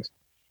hot springs.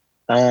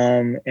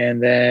 And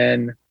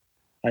then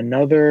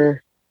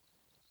another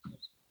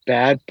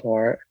bad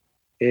part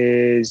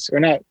is, or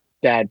not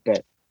bad,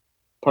 but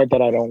part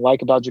that I don't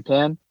like about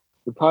Japan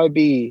would probably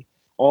be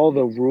all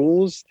the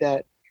rules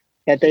that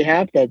they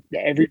have that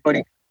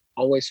everybody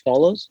always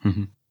follows.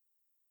 Mm-hmm.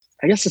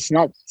 I guess it's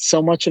not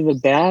so much of a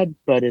bad,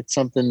 but it's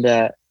something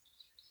that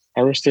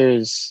I wish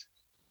I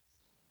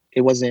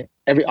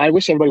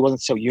wish everybody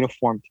wasn't so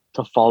uniformed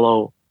to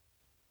follow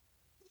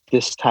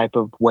this type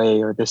of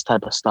way or this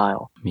type of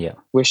style. Yeah.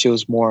 Wish it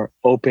was more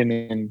open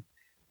and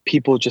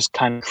people just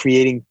kind of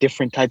creating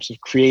different types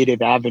of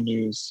creative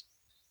avenues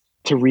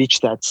to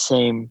reach that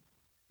same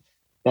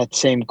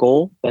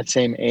goal, that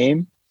same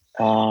aim.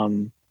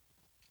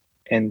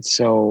 And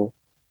so,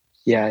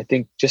 yeah, I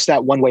think just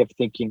that one way of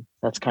thinking,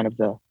 that's kind of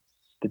the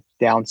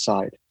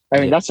downside.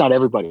 I mean, that's not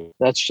everybody.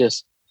 That's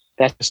just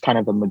kind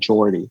of the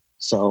majority.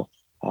 So,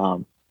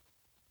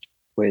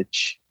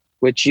 which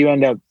you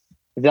end up,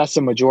 if that's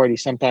the majority,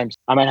 sometimes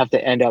I might have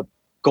to end up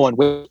going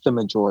with the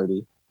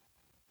majority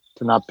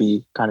to not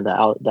be kind of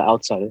the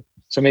outsider.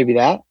 So maybe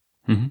that.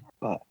 Mm-hmm.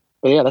 But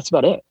yeah, that's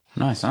about it.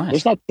 Nice.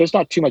 There's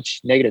not too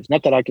much negatives,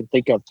 not that I can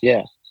think of.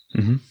 Yeah.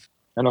 Mm-hmm. I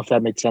don't know if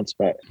that made sense,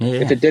 but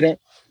Yeah. if it didn't,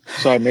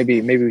 sorry,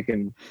 maybe we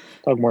can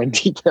talk more in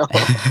detail.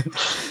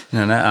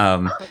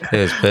 No, it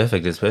was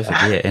perfect. It's perfect.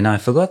 Yeah, and I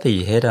forgot that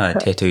you had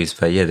tattoos,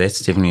 but yeah, that's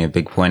definitely a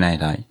big point.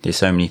 Like, there's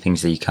so many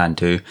things that you can't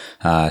do.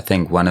 I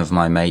think one of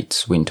my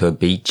mates went to a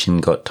beach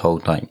and got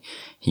told like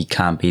he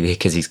can't be there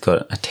because he's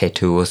got a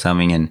tattoo or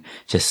something, and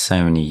just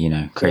so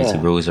many crazy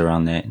rules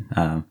around that.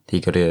 That you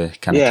got to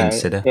kind of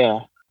consider.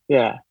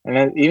 Yeah, and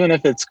then even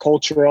if it's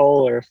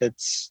cultural or if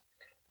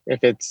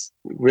it's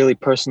really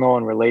personal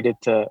and related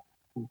to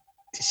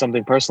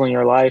something personal in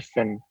your life,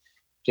 and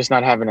just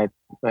not having it,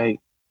 like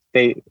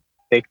they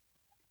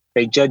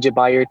judge it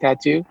by your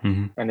tattoo,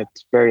 and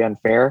it's very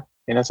unfair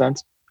in a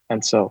sense.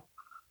 And so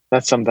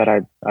that's something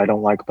that I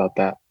don't like about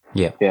that.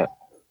 Yeah.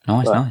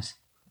 Nice.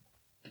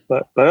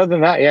 But other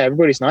than that, yeah,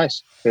 everybody's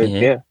nice.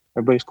 Yeah,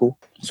 everybody's cool.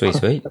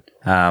 Sweet.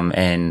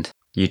 And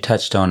you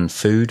touched on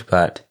food,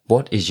 but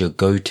what is your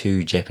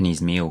go-to Japanese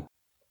meal?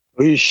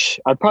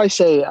 I'd probably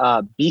say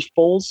beef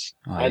bowls.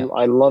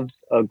 I love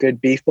a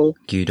good beef bowl.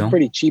 Gyudon? It's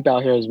pretty cheap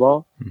out here as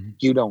well. Mm-hmm.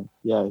 Gyudon.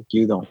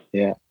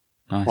 Yeah.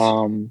 Nice.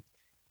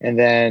 And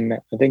then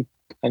I think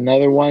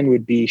another one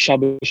would be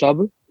shabu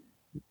shabu.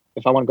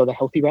 If I want to go the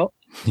healthy route,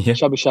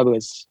 shabu shabu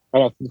is, I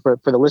don't know,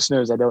 for the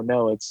listeners, I don't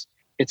know. It's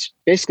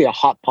basically a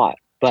hot pot,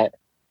 but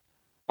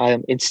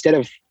instead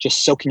of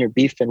just soaking your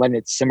beef and letting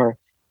it simmer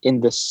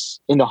in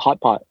the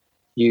hot pot,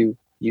 you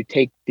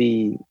take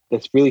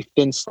this really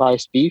thin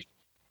sliced beef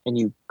and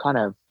you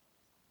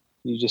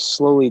just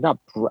slowly,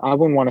 I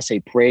wouldn't want to say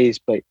braise,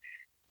 but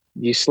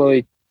you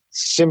slowly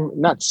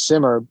not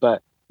simmer,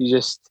 but you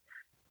just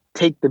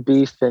take the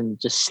beef and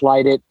just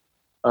slide it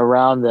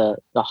around the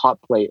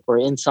hot plate or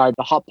inside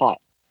the hot pot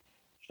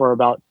for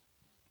about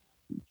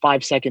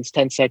 5 seconds,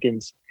 10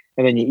 seconds,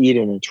 and then you eat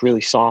it and it's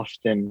really soft,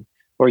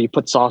 or you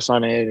put sauce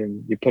on it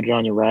and you put it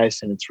on your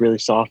rice and it's really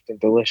soft and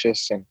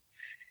delicious. And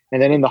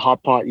then in the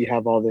hot pot, you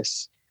have all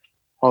these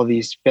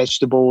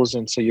vegetables.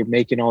 And so you're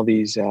making all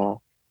these,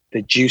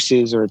 the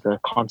juices or the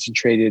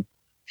concentrated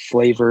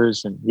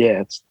flavors. And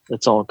yeah,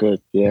 it's all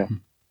good. Yeah.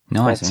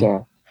 Nice.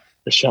 That's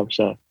the shop.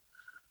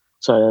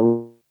 Sorry, I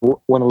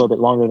went a little bit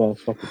longer than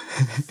expected.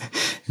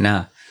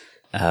 No,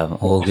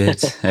 all good.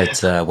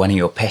 It's one of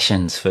your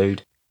passions,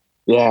 food.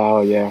 Yeah,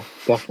 oh yeah,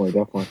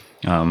 definitely.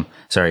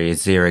 Sorry,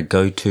 is there a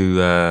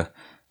go-to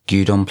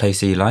gyudon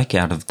place that you like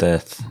out of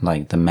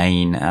the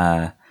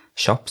main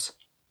shops?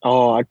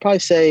 Oh, I'd probably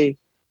say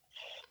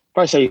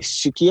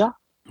Sukiya.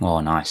 Oh,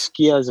 nice.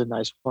 Sukiya is a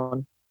nice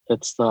one.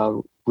 It's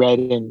the red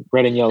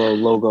and yellow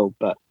logo,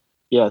 but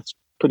yeah, it's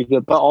pretty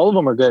good. But all of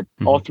them are good.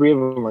 Mm-hmm. All three of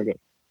them are good.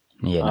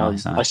 Yeah,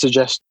 nice. I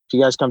suggest if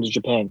you guys come to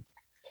Japan,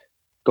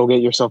 go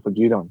get yourself a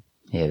gyudon.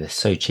 Yeah, they're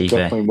so cheap.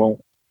 Definitely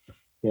won't.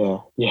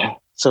 Yeah,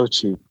 so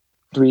cheap.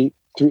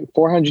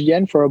 400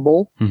 yen for a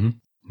bowl. Mm-hmm.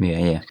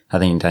 Yeah. I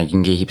think you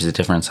can get heaps of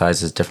different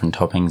sizes, different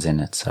toppings, and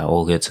it's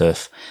all good. So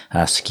if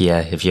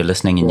Sukiya, if you're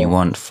listening and you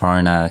want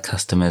foreign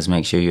customers,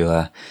 make sure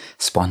you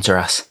sponsor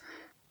us.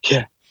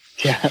 Yeah,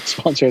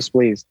 sponsor us,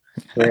 please.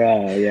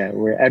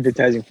 We're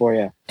advertising for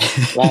you,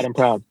 loud and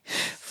proud.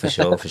 For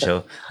sure.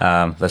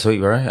 That's sweet,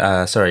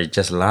 bro. Sorry,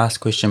 just last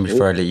question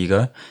before I let you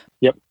go.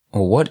 Yep.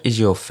 What is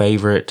your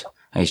favorite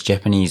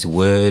Japanese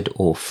word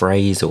or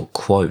phrase or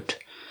quote,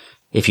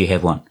 if you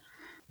have one?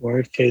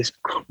 Word, phrase,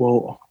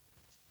 quote.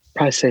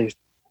 Probably say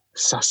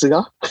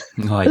 "sasuga."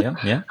 Oh yeah.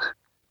 Yeah.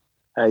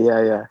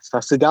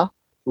 "Sasuga,"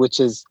 which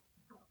is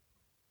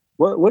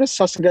what does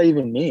 "sasuga"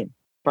 even mean?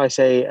 Probably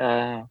say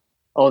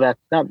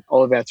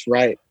that's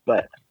right,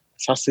 but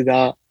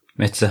 "sasuga."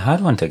 It's a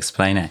hard one to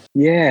explain.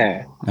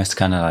 Yeah. It's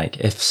kind of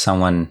like if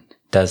someone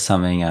does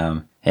something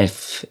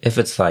if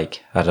it's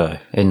like, I don't know,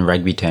 in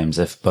rugby terms,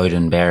 if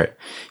Bowden Barrett,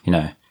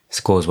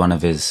 scores one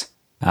of his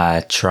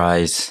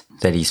tries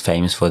that he's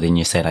famous for, then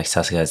you say like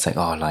Sasuke, it's like,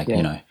 oh, like,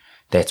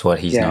 that's what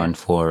he's known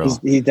for. Or,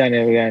 he's done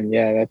it again.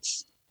 Yeah,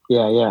 that's,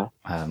 yeah.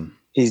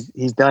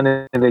 He's done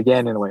it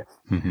again in a way.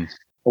 Mm-hmm.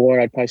 Or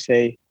I'd probably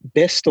say,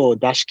 best o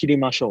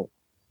dashikirimasho.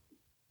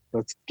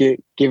 Let's give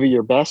it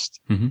your best.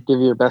 Mm-hmm. Give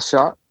it your best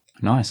shot.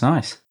 Nice.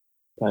 That's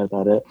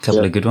about it.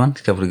 Couple of good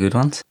ones.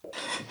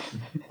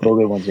 All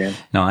good ones, man.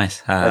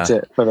 Nice. That's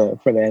it for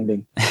the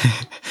ending.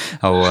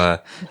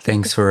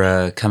 Thanks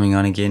for coming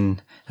on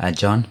again,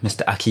 John,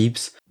 Mr.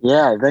 Akibs.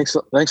 Yeah, thanks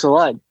a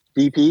lot,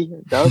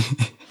 DP, Doug.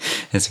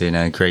 It's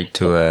been great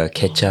to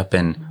catch up,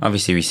 and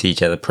obviously we see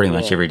each other pretty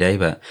much every day,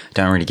 but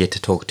don't really get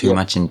to talk too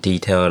much in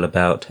detail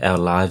about our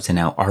lives and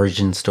our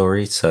origin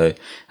stories. So,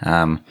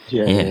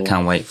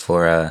 can't wait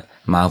for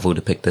Marvel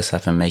to pick this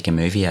up and make a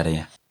movie out of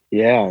you.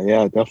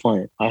 Yeah,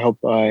 definitely. I hope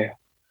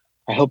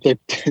they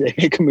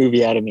make a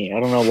movie out of me. I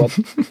don't know what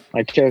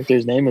my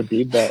character's name would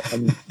be, but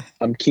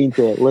I'm keen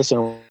to listen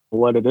to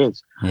what it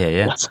is.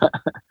 Yeah.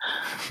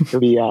 It'll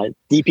be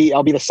DP.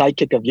 I'll be the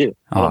sidekick of you.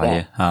 Oh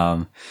yeah.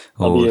 I'll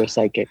be your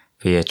sidekick.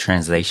 Be a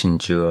translation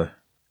duo.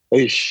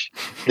 Oosh.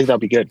 I think that'll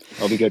be good.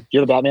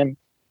 You're the Batman,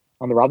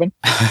 I'm the Robin.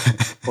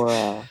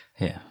 Or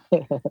yeah.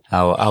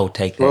 I'll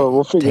take that.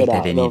 We'll figure it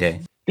out any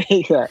day.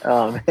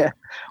 Yeah.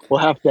 We'll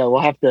have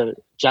to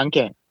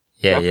janken.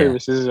 Yeah.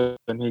 Favorite scissors,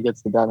 and he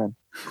gets the Batman.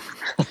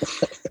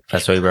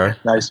 That's right, bro.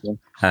 Nice, man.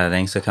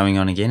 Thanks for coming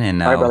on again,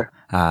 and all right,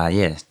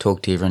 brother.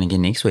 talk to everyone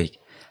again next week.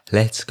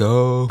 Let's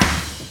go.